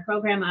as our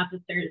program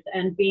officers,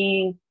 and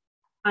being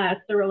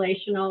so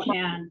relational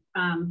and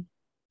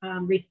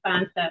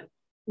responsive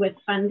with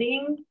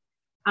funding,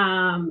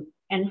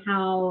 and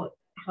how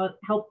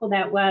helpful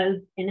that was,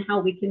 and how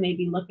we can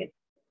maybe look at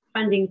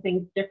funding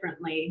things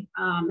differently.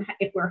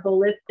 If we're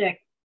holistic,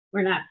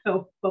 we're not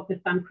so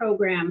focused on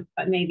programs,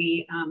 but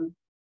maybe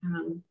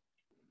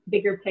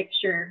bigger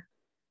picture.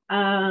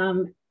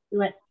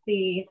 Let's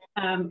see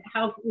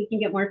how we can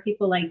get more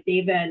people like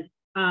David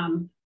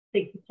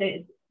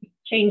to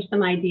change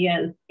some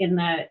ideas in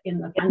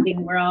the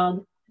funding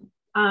world.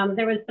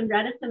 There was some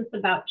reticence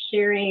about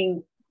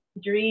sharing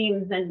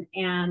dreams and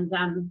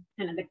kind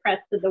of the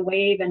crest of the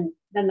wave, and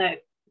then the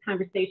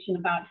conversation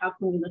about how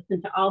can we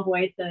listen to all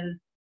voices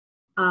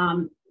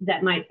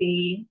that might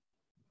be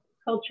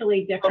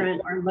culturally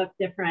different or look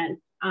different,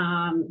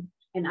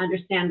 and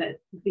understand that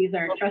these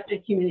are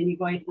trusted community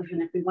voices,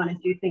 and if we want to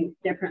do things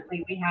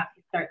differently, we have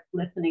to start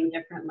listening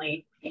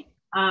differently.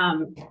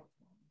 So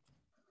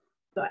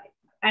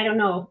I don't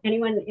know,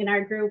 anyone in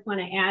our group want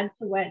to add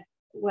to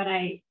what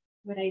I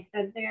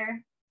said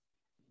there?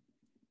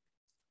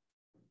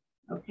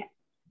 Okay.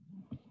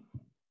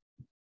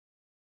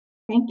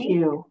 Thank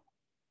you.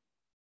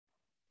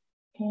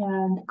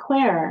 And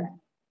Claire.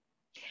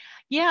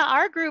 Yeah,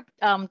 our group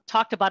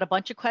talked about a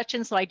bunch of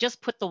questions, so I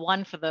just put the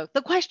one for the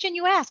question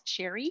you asked,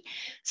 Sherry.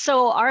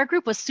 So our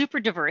group was super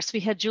diverse. We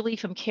had Julie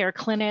from Care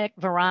Clinic,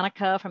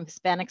 Veronica from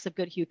Hispanics of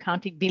Goodhue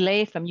County,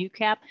 Bilay from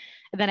UCAP,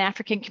 and then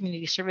African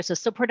Community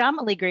Services. So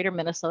predominantly greater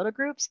Minnesota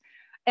groups.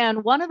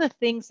 And one of the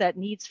things that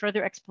needs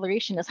further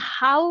exploration is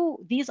how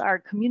these are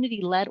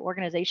community-led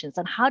organizations,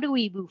 and how do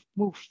we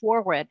move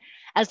forward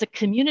as the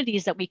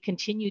communities that we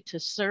continue to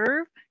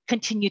serve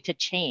continue to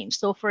change.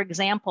 So for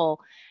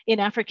example, in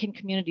African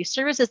Community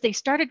Services, they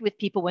started with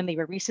people when they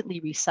were recently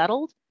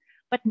resettled,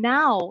 but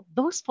now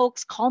those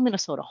folks call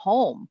Minnesota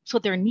home. So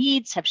their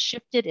needs have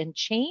shifted and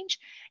changed,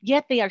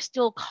 yet they are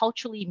still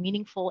culturally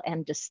meaningful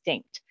and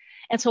distinct.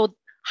 And so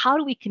how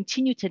do we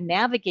continue to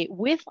navigate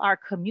with our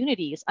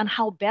communities on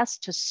how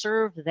best to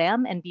serve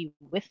them and be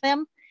with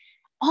them?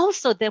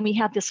 Also, then we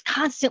have this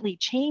constantly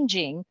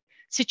changing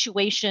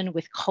situation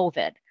with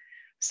COVID.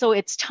 So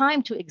it's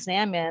time to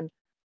examine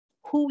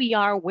who we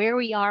are, where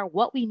we are,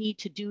 what we need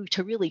to do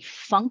to really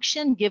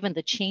function given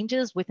the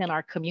changes within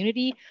our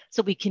community,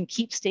 so we can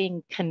keep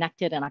staying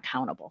connected and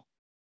accountable.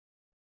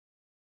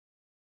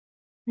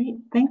 Great,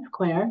 thanks,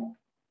 Claire,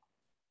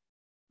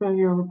 for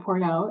your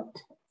report out.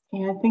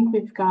 And I think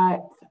we've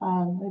got,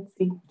 let's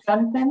see,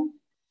 Jonathan.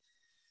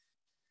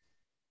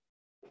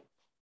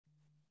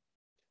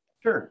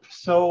 Sure.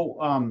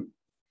 So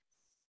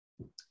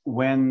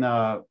when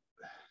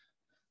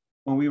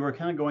we were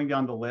kind of going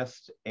down the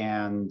list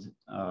and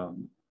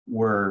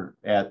we're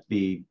at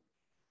the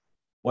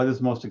what is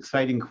most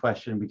exciting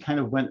question, we kind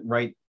of went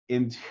right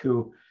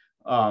into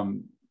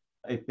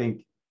I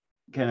think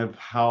kind of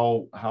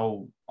how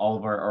all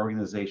of our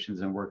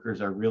organizations and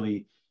workers are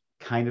really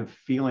kind of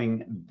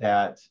feeling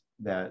that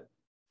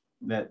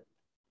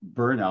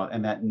burnout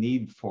and that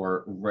need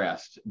for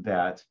rest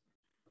that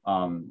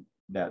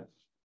that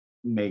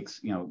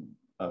makes, you know,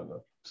 a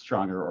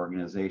stronger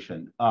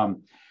organization.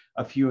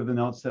 A few of the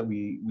notes that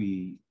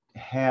we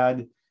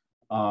had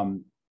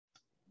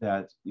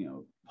that, you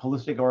know,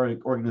 holistic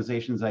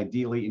organizations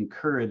ideally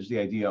encourage the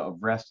idea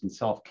of rest and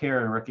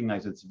self-care and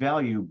recognize its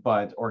value,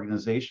 but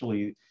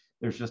organizationally,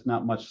 there's just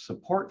not much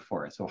support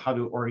for it. So how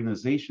do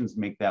organizations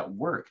make that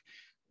work?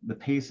 The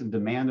pace and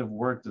demand of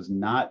work does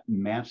not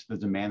match the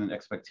demand and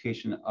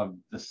expectation of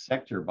the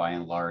sector by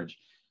and large.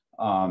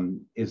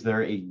 Is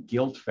there a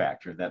guilt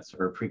factor that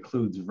sort of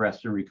precludes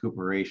rest and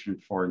recuperation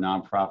for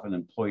nonprofit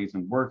employees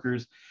and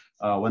workers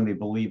when they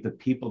believe the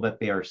people that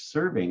they are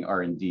serving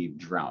are indeed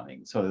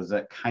drowning? So does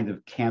that kind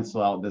of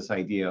cancel out this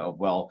idea of,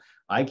 well,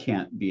 I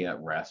can't be at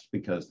rest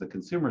because the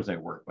consumers I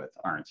work with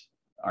aren't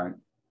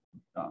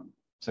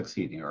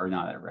succeeding or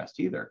not at rest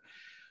either?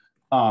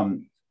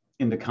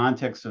 In the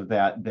context of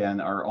that,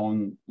 then our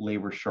own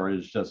labor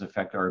shortage does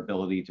affect our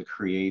ability to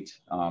create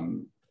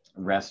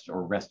rest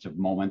or restive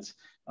moments.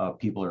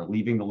 People are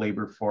leaving the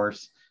labor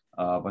force,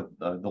 but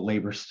the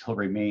labor still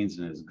remains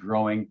and is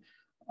growing.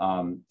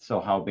 So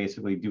how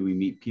basically do we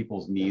meet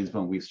people's needs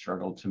when we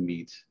struggle to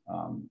meet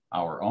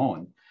our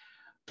own?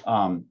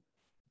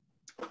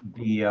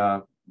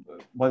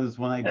 What is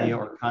one idea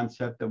or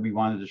concept that we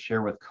wanted to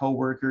share with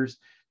coworkers?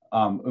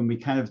 And we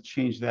kind of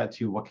changed that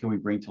to what can we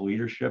bring to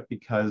leadership,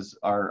 because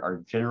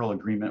our general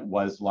agreement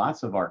was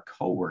lots of our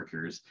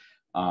coworkers,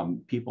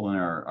 people in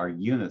our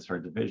units, our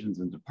divisions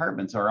and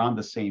departments are on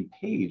the same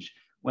page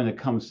when it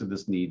comes to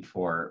this need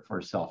for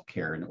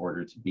self-care in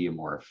order to be a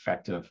more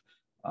effective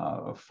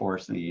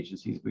force in the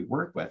agencies we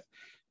work with.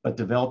 But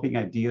developing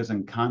ideas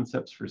and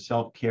concepts for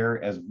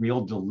self-care as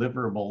real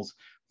deliverables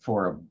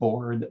for a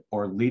board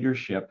or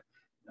leadership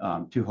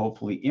to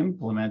hopefully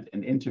implement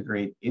and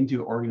integrate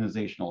into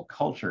organizational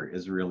culture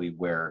is really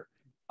where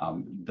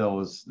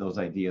those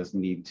ideas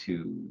need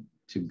to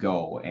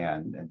go,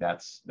 and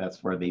that's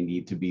where they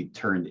need to be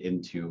turned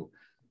into,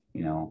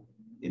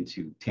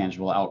 into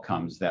tangible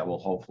outcomes that will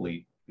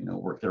hopefully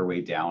work their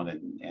way down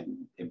and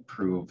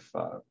improve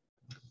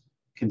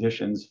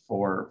conditions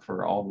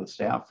for all the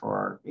staff for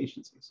our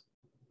agencies.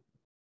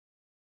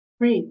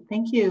 Great,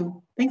 thank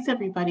you. Thanks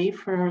everybody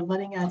for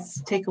letting us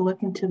take a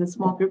look into the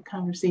small group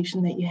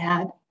conversation that you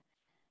had.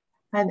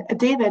 And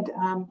David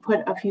put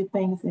a few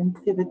things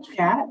into the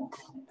chat.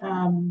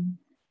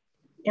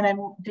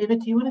 David,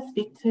 do you want to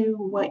speak to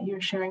what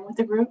you're sharing with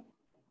the group?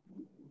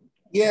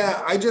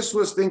 Yeah, I just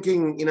was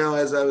thinking,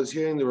 as I was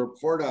hearing the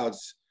report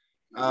outs,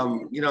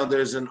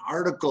 there's an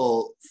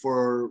article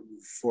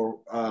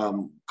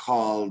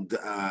called,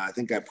 I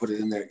think I put it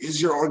in there,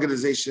 Is Your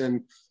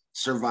Organization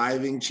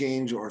Surviving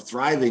Change or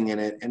Thriving in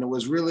It? And it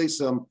was really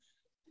some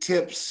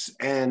tips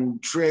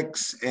and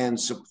tricks and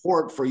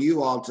support for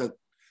you all to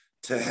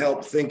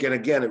help think. And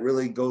again, it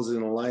really goes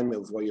in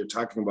alignment with what you're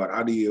talking about.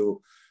 How do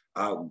you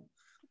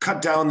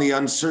cut down the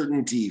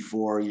uncertainty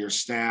for your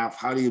staff?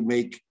 How do you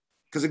make,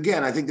 because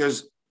again, I think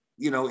there's,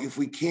 if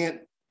we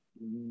can't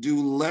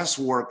do less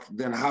work,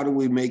 then how do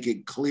we make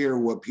it clear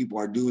what people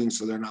are doing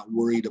so they're not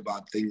worried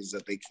about things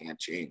that they can't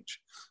change?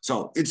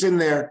 So it's in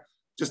there.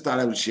 Just thought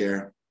I would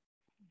share.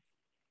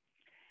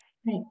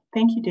 Great.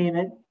 Thank you,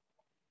 David.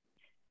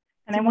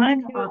 And I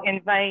wanted to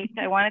invite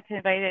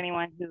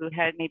anyone who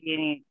had maybe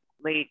any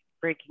late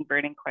breaking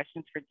burning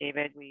questions for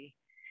David. We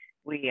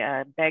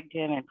begged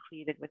him and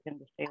pleaded with him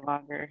to stay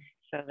longer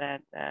so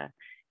that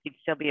he'd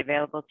still be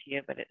available to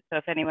you. So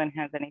if anyone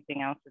has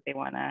anything else that they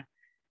want to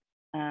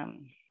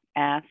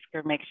ask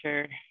or make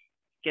sure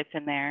gets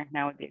in there,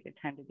 now would be a good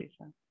time to do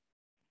so.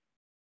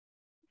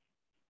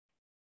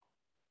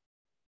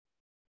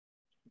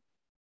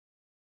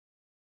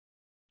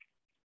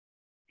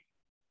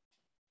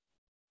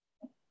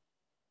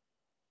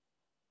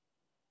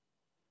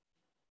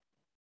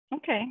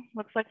 Okay,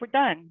 looks like we're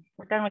done.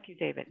 We're done with you,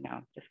 David.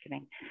 No, just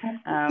kidding.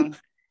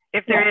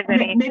 If there is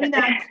any, maybe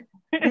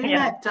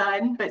not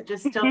done, but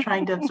just still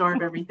trying to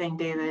absorb everything,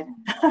 David.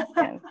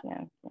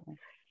 yes.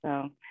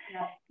 So,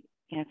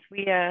 yes,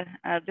 we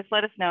just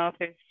let us know if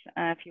there's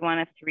if you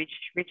want us to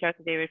reach out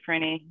to David for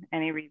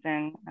any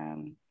reason.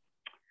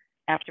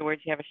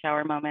 Afterwards, you have a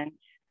shower moment,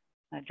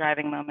 a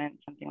driving moment,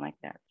 something like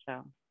that.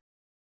 So,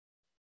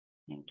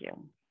 thank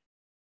you.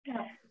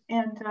 Yeah.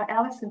 And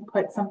Allison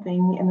put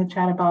something in the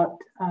chat about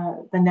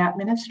the NAP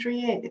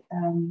ministry.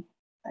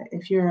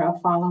 If you're a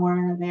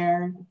follower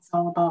there, it's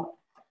all about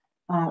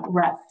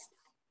rest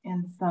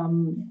and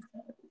some,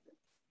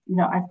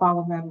 I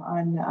follow them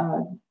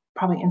on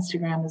probably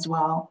Instagram as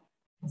well.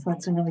 So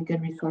that's a really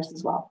good resource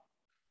as well.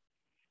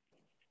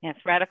 Yes,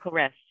 radical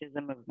rest is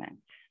a movement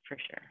for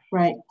sure.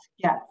 Right,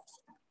 yes.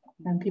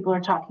 And people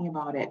are talking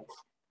about it,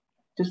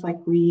 just like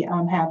we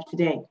have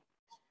today.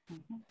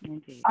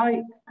 Indeed.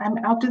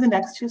 I'll do the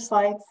next two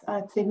slides.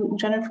 Tehoot and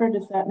Jennifer,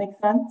 does that make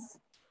sense?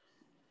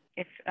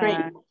 Great.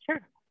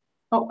 Sure.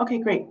 Oh, okay,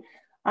 great.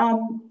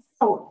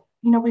 So,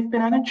 we've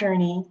been on a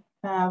journey.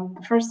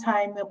 The first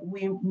time that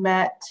we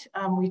met,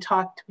 we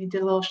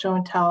did a little show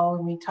and tell,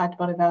 and we talked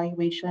about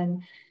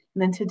evaluation.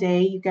 And then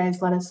today, you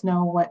guys let us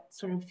know what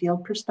sort of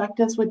field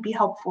perspectives would be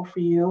helpful for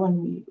you.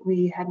 And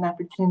we had an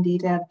opportunity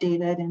to have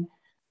David and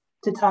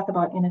to talk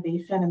about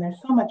innovation. And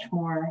there's so much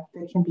more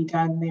that can be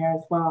done there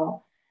as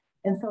well.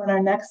 And so in our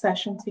next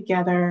session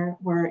together,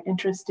 we're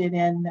interested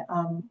in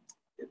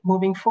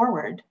moving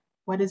forward.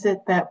 What is it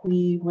that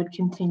we would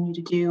continue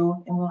to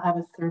do? And we'll have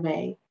a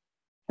survey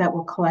that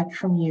we'll collect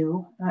from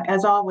you.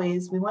 As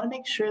always, we want to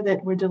make sure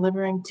that we're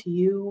delivering to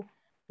you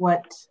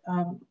what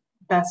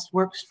best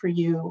works for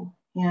you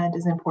and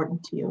is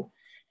important to you.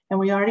 And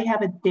we already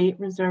have a date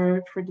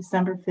reserved for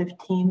December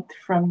 15th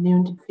from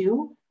noon to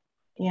 2,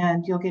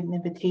 and you'll get an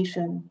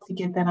invitation to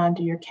get that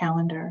onto your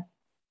calendar.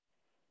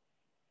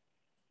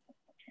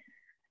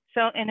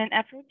 So in an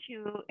effort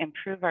to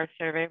improve our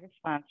survey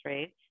response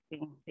rates,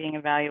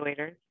 being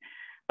evaluators,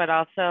 but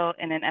also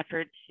in an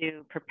effort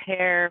to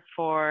prepare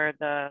for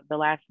the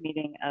last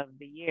meeting of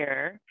the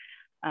year,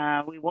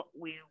 we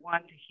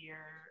want to hear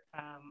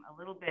a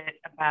little bit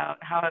about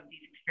how have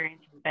these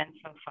experiences been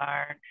so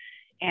far,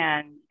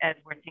 and as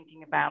we're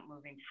thinking about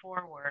moving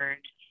forward,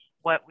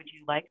 what would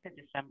you like the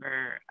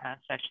December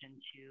session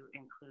to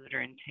include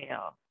or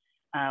entail?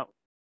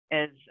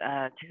 As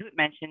Tehoot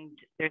mentioned,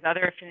 there's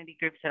other affinity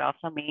groups that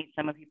also meet.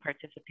 Some of you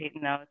participate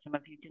in those, some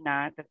of you do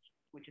not,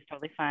 which is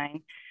totally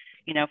fine.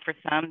 you know, for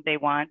some, they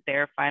want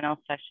their final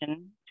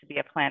session to be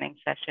a planning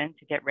session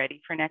to get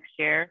ready for next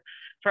year.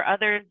 For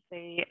others,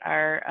 they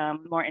are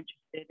more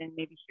interested in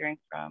maybe hearing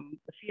from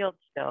the field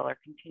still, or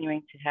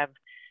continuing to have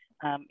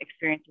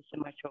experiences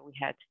similar to what we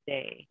had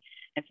today.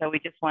 And so we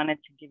just wanted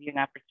to give you an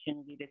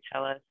opportunity to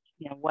tell us,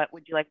 you know, what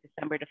would you like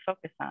December to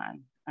focus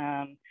on?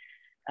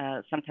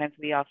 Sometimes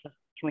we also,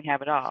 can we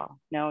have it all?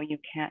 No, you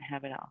can't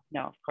have it all.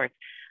 No, of course.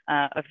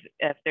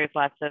 If there's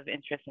lots of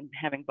interest in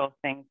having both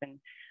things. And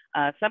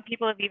some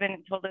people have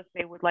even told us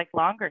they would like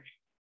longer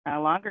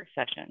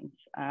sessions.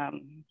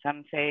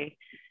 Some say,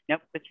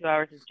 nope, the 2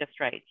 hours is just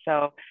right.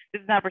 So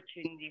this is an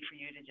opportunity for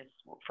you to just,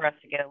 for us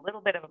to get a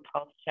little bit of a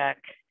pulse check,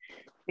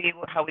 see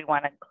how we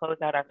want to close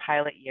out our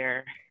pilot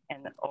year,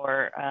 and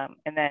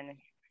then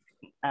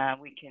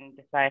we can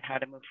decide how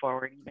to move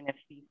forward, even if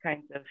these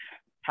kinds of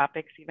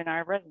topics even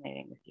are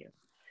resonating with you.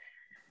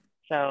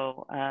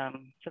 So,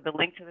 so the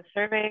link to the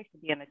survey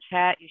should be in the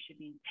chat. You should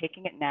be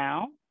taking it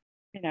now.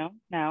 You know,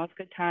 now is a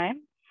good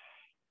time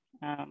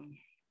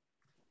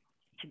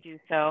to do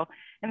so.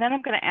 And then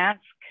I'm going to ask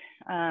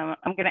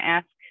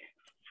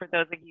for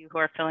those of you who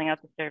are filling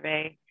out the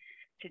survey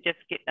to just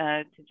get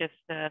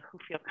who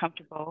feel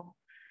comfortable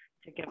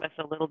to give us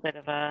a little bit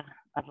of a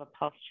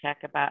pulse check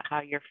about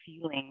how you're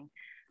feeling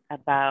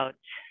about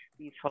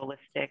these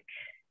holistic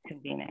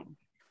convening.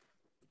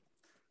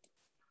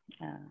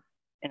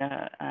 In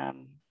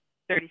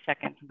 30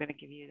 seconds, I'm going to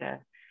give you to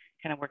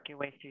kind of work your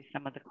way through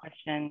some of the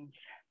questions,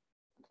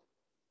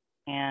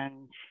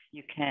 and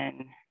you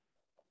can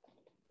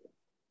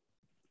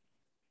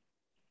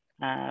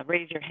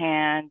raise your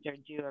hand or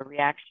do a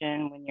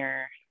reaction when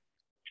you're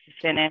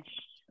finished,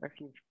 or if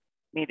you've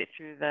made it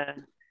through the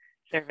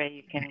survey,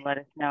 you can let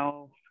us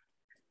know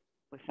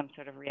with some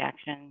sort of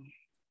reaction,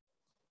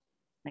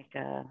 like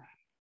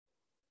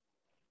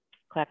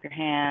clap your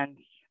hands,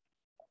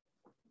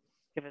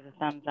 give us a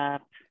thumbs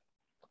up,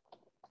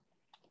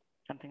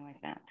 something like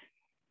that.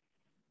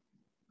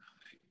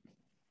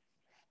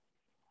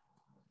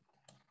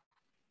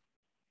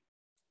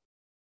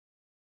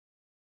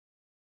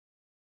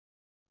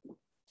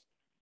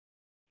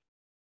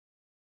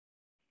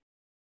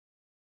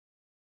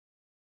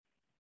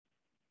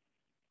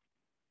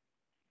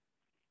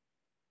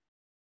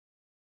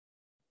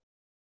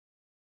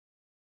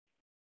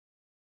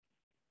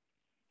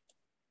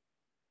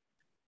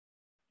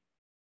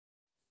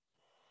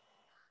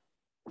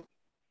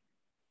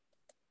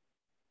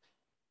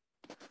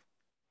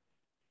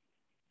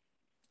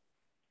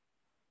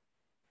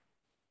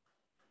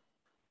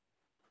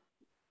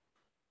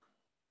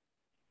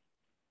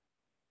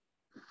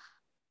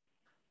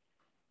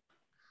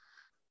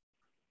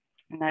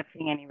 I'm not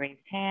seeing any raised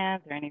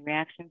hands or any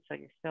reactions, so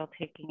you're still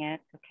taking it.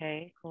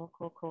 Okay, cool,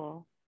 cool,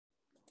 cool.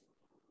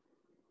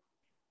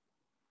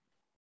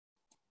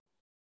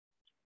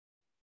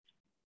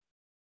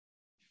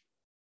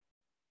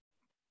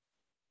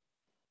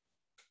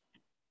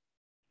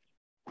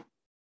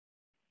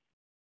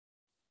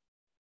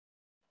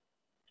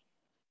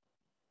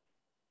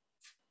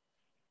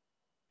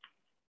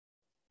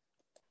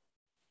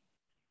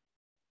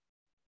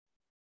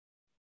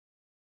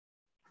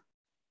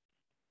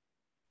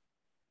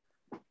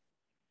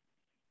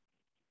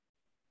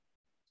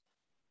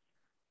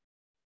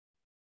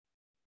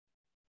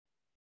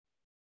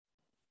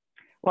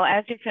 Well,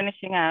 as you're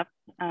finishing up,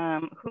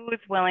 who is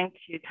willing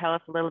to tell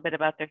us a little bit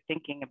about their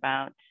thinking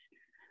about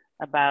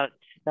the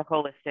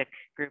holistic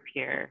group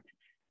here?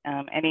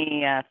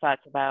 Any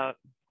thoughts about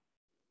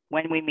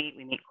when we meet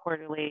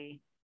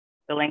quarterly,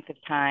 the length of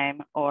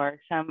time, or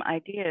some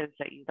ideas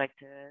that you'd like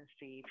to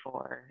see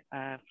for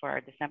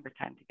our December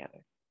time together?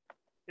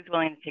 Who's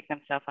willing to take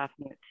themselves off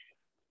mute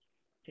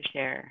to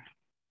share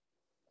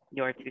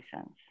your 2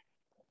 cents?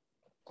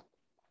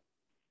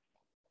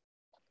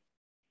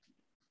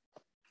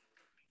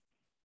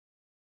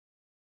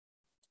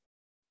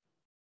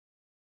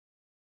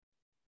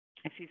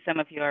 I see some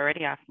of you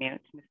already off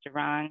mute. Mr.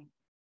 Ron,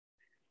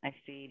 I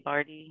see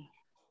Barty.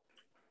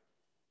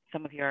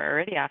 Some of you are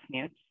already off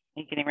mute.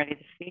 Are you getting ready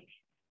to speak?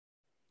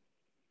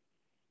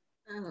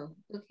 Oh,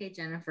 okay,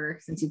 Jennifer,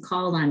 since you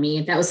called on me,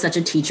 if that was such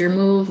a teacher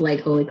move, like,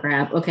 holy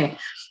crap. Okay.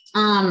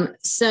 You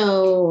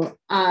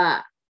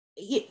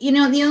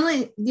know, the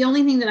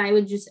only thing that I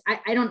would just,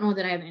 I don't know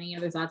that I have any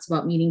other thoughts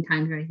about meeting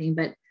times or anything,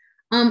 but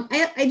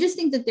I just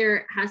think that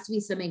there has to be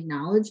some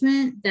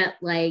acknowledgement that,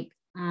 like,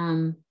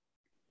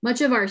 much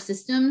of our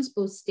systems,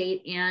 both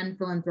state and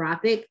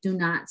philanthropic, do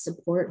not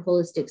support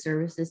holistic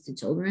services to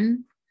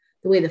children.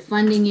 The way the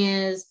funding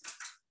is,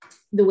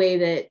 the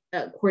way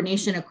that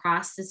coordination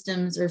across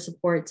systems or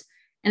supports.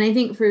 And I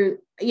think for,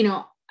 you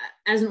know,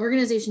 as an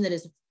organization that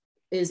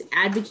is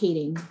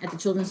advocating at the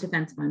Children's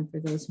Defense Fund, for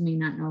those who may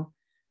not know,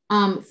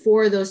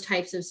 for those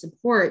types of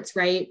supports,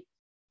 right?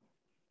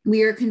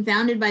 We are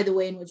confounded by the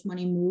way in which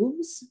money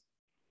moves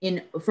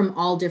from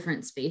all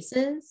different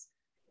spaces.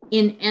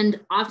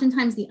 And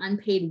oftentimes the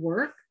unpaid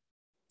work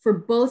for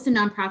both the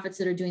nonprofits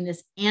that are doing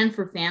this and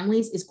for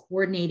families is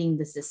coordinating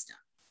the system,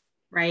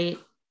 right?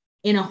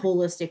 In a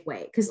holistic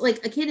way. Because,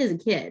 like, a kid is a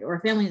kid, or a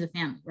family is a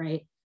family,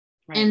 right?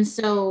 Right. And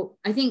so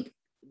I think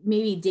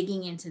maybe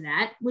digging into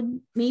that would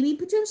maybe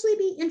potentially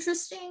be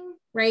interesting,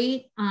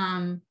 right?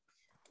 And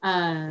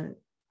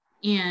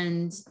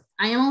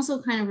I am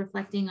also kind of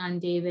reflecting on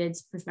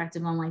David's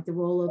perspective on like the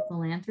role of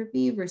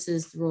philanthropy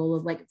versus the role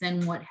of like,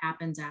 then what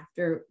happens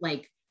after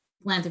like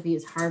philanthropy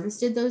has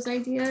harvested those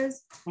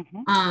ideas.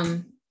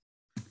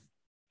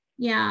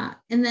 Yeah,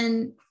 and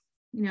then,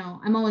 you know,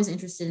 I'm always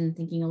interested in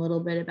thinking a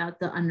little bit about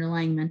the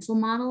underlying mental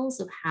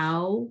models of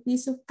how we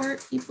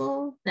support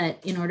people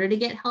that in order to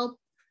get help,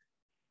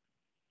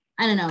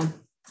 I don't know,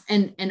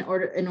 and in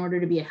order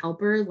to be a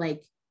helper,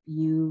 like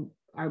you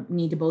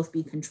need to both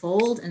be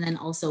controlled and then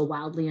also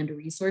wildly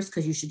under-resourced,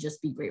 because you should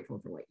just be grateful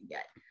for what you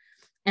get.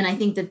 And I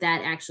think that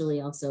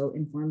actually also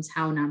informs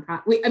how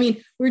nonprofit,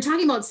 we were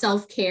talking about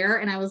self-care,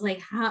 and I was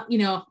like, how, you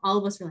know, all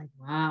of us were like,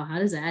 wow, how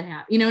does that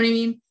happen? You know what I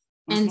mean?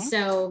 And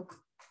so,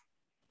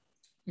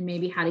 and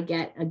maybe how to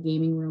get a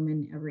gaming room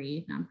in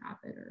every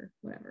nonprofit or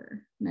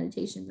whatever,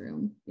 meditation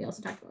room. We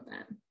also talked about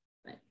that,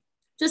 but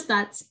just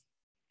thoughts.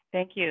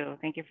 Thank you.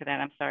 Thank you for that.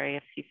 I'm sorry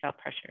if you felt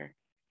pressure.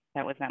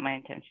 That was not my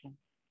intention.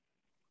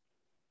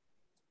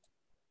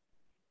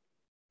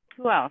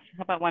 Who else?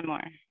 How about one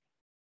more?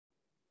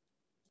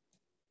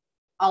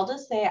 I'll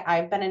just say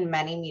I've been in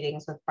many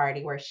meetings with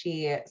Barty where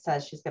she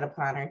says she's going to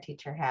put on her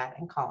teacher hat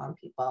and call on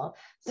people.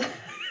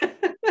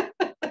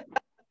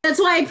 That's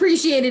why I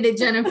appreciated it,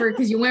 Jennifer,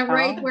 because you went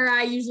right where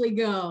I usually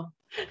go.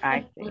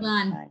 I see. Hold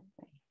on. I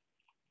see.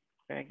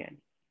 Very good.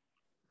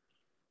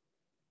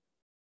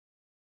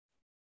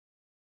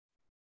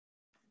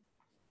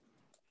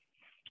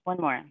 One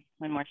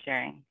more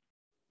sharing.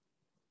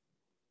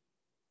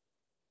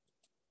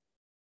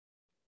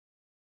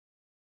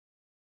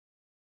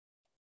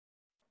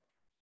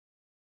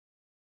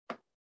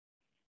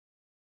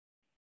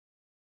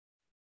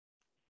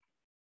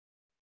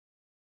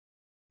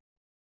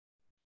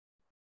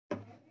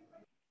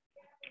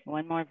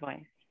 One more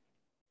voice.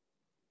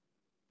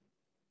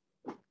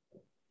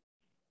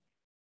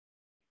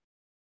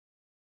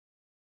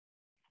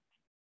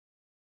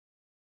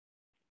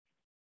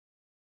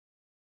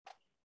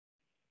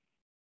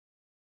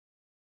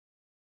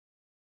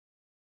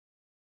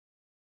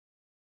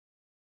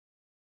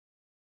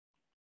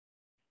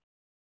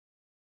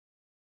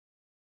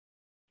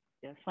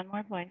 Just one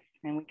more voice,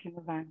 and we can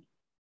move on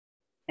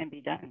and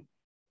be done.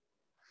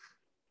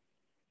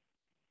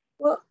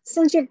 Well,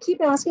 since you keep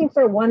asking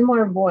for one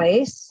more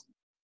voice,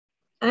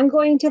 I'm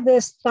going to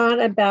this thought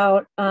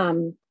about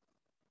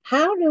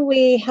how do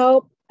we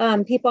help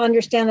people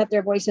understand that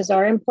their voices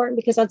are important,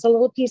 because that's a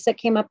little piece that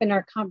came up in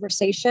our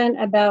conversation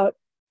about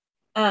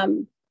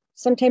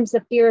sometimes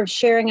the fear of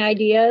sharing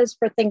ideas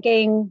for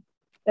thinking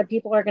that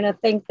people are going to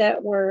think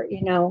that we're,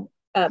 you know,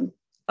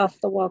 off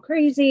the wall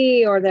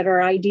crazy, or that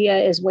our idea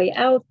is way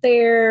out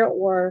there,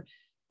 or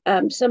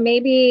so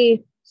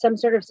maybe some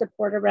sort of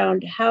support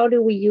around how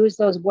do we use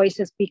those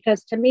voices.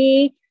 Because to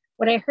me,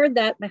 when I heard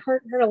that, my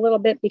heart hurt a little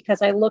bit,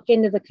 because I look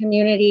into the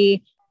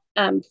community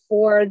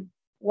for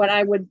what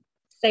I would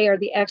say are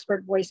the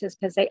expert voices,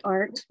 because they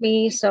aren't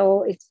me.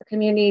 So it's the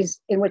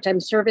communities in which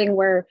I'm serving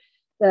where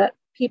the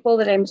people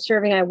that I'm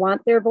serving, I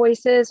want their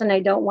voices, and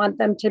I don't want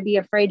them to be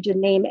afraid to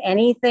name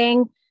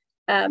anything.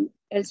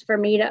 It's for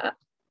me to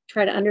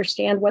try to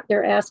understand what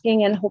they're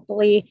asking and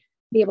hopefully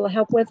be able to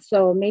help with.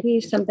 So maybe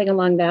something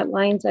along that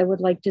lines I would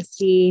like to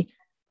see.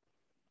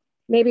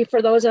 Maybe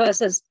for those of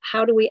us, as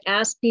how do we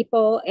ask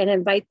people and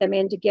invite them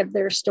in to give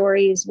their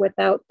stories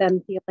without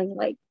them feeling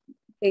like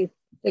they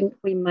think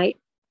we might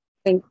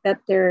think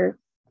that they're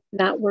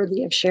not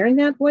worthy of sharing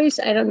that voice.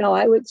 I don't know.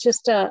 I would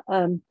just a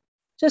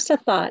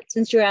thought,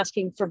 since you're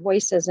asking for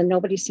voices and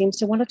nobody seems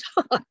to want to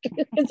talk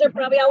because they're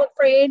probably all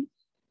afraid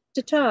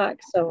to talk.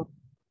 So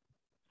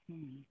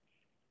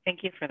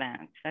thank you for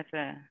that. That's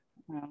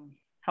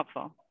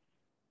helpful.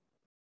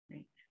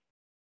 Great.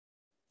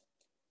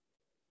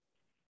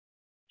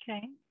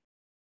 Okay.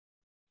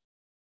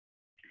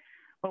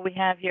 Well, we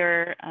have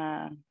your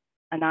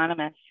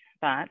anonymous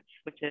thoughts,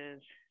 which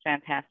is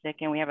fantastic.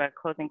 And we have a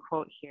closing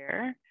quote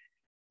here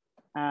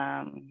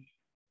that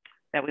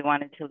we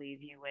wanted to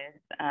leave you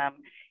with.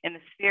 In the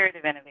spirit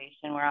of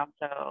innovation, we're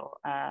also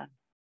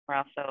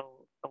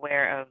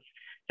aware of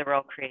the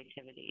role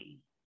creativity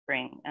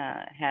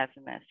has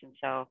in this. And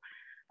so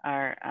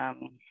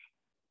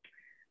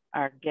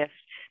our gift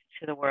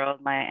to the world,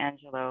 Maya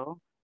Angelou,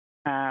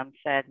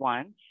 said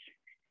once,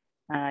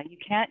 you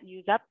can't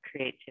use up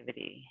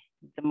creativity.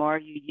 The more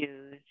you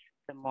use,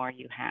 the more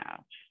you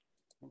have.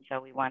 And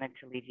so we wanted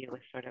to leave you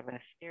with sort of a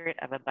spirit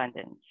of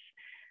abundance.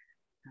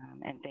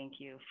 And thank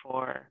you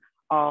for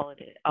all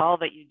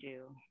that you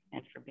do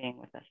and for being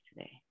with us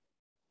today.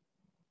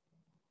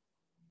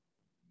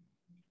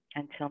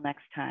 Until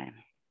next time.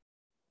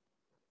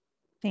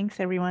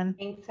 Thanks, everyone.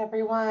 Thanks,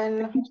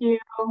 everyone. Thank you.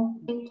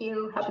 Thank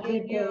you. Have a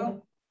great day.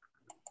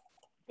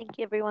 Thank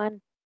you,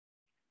 everyone.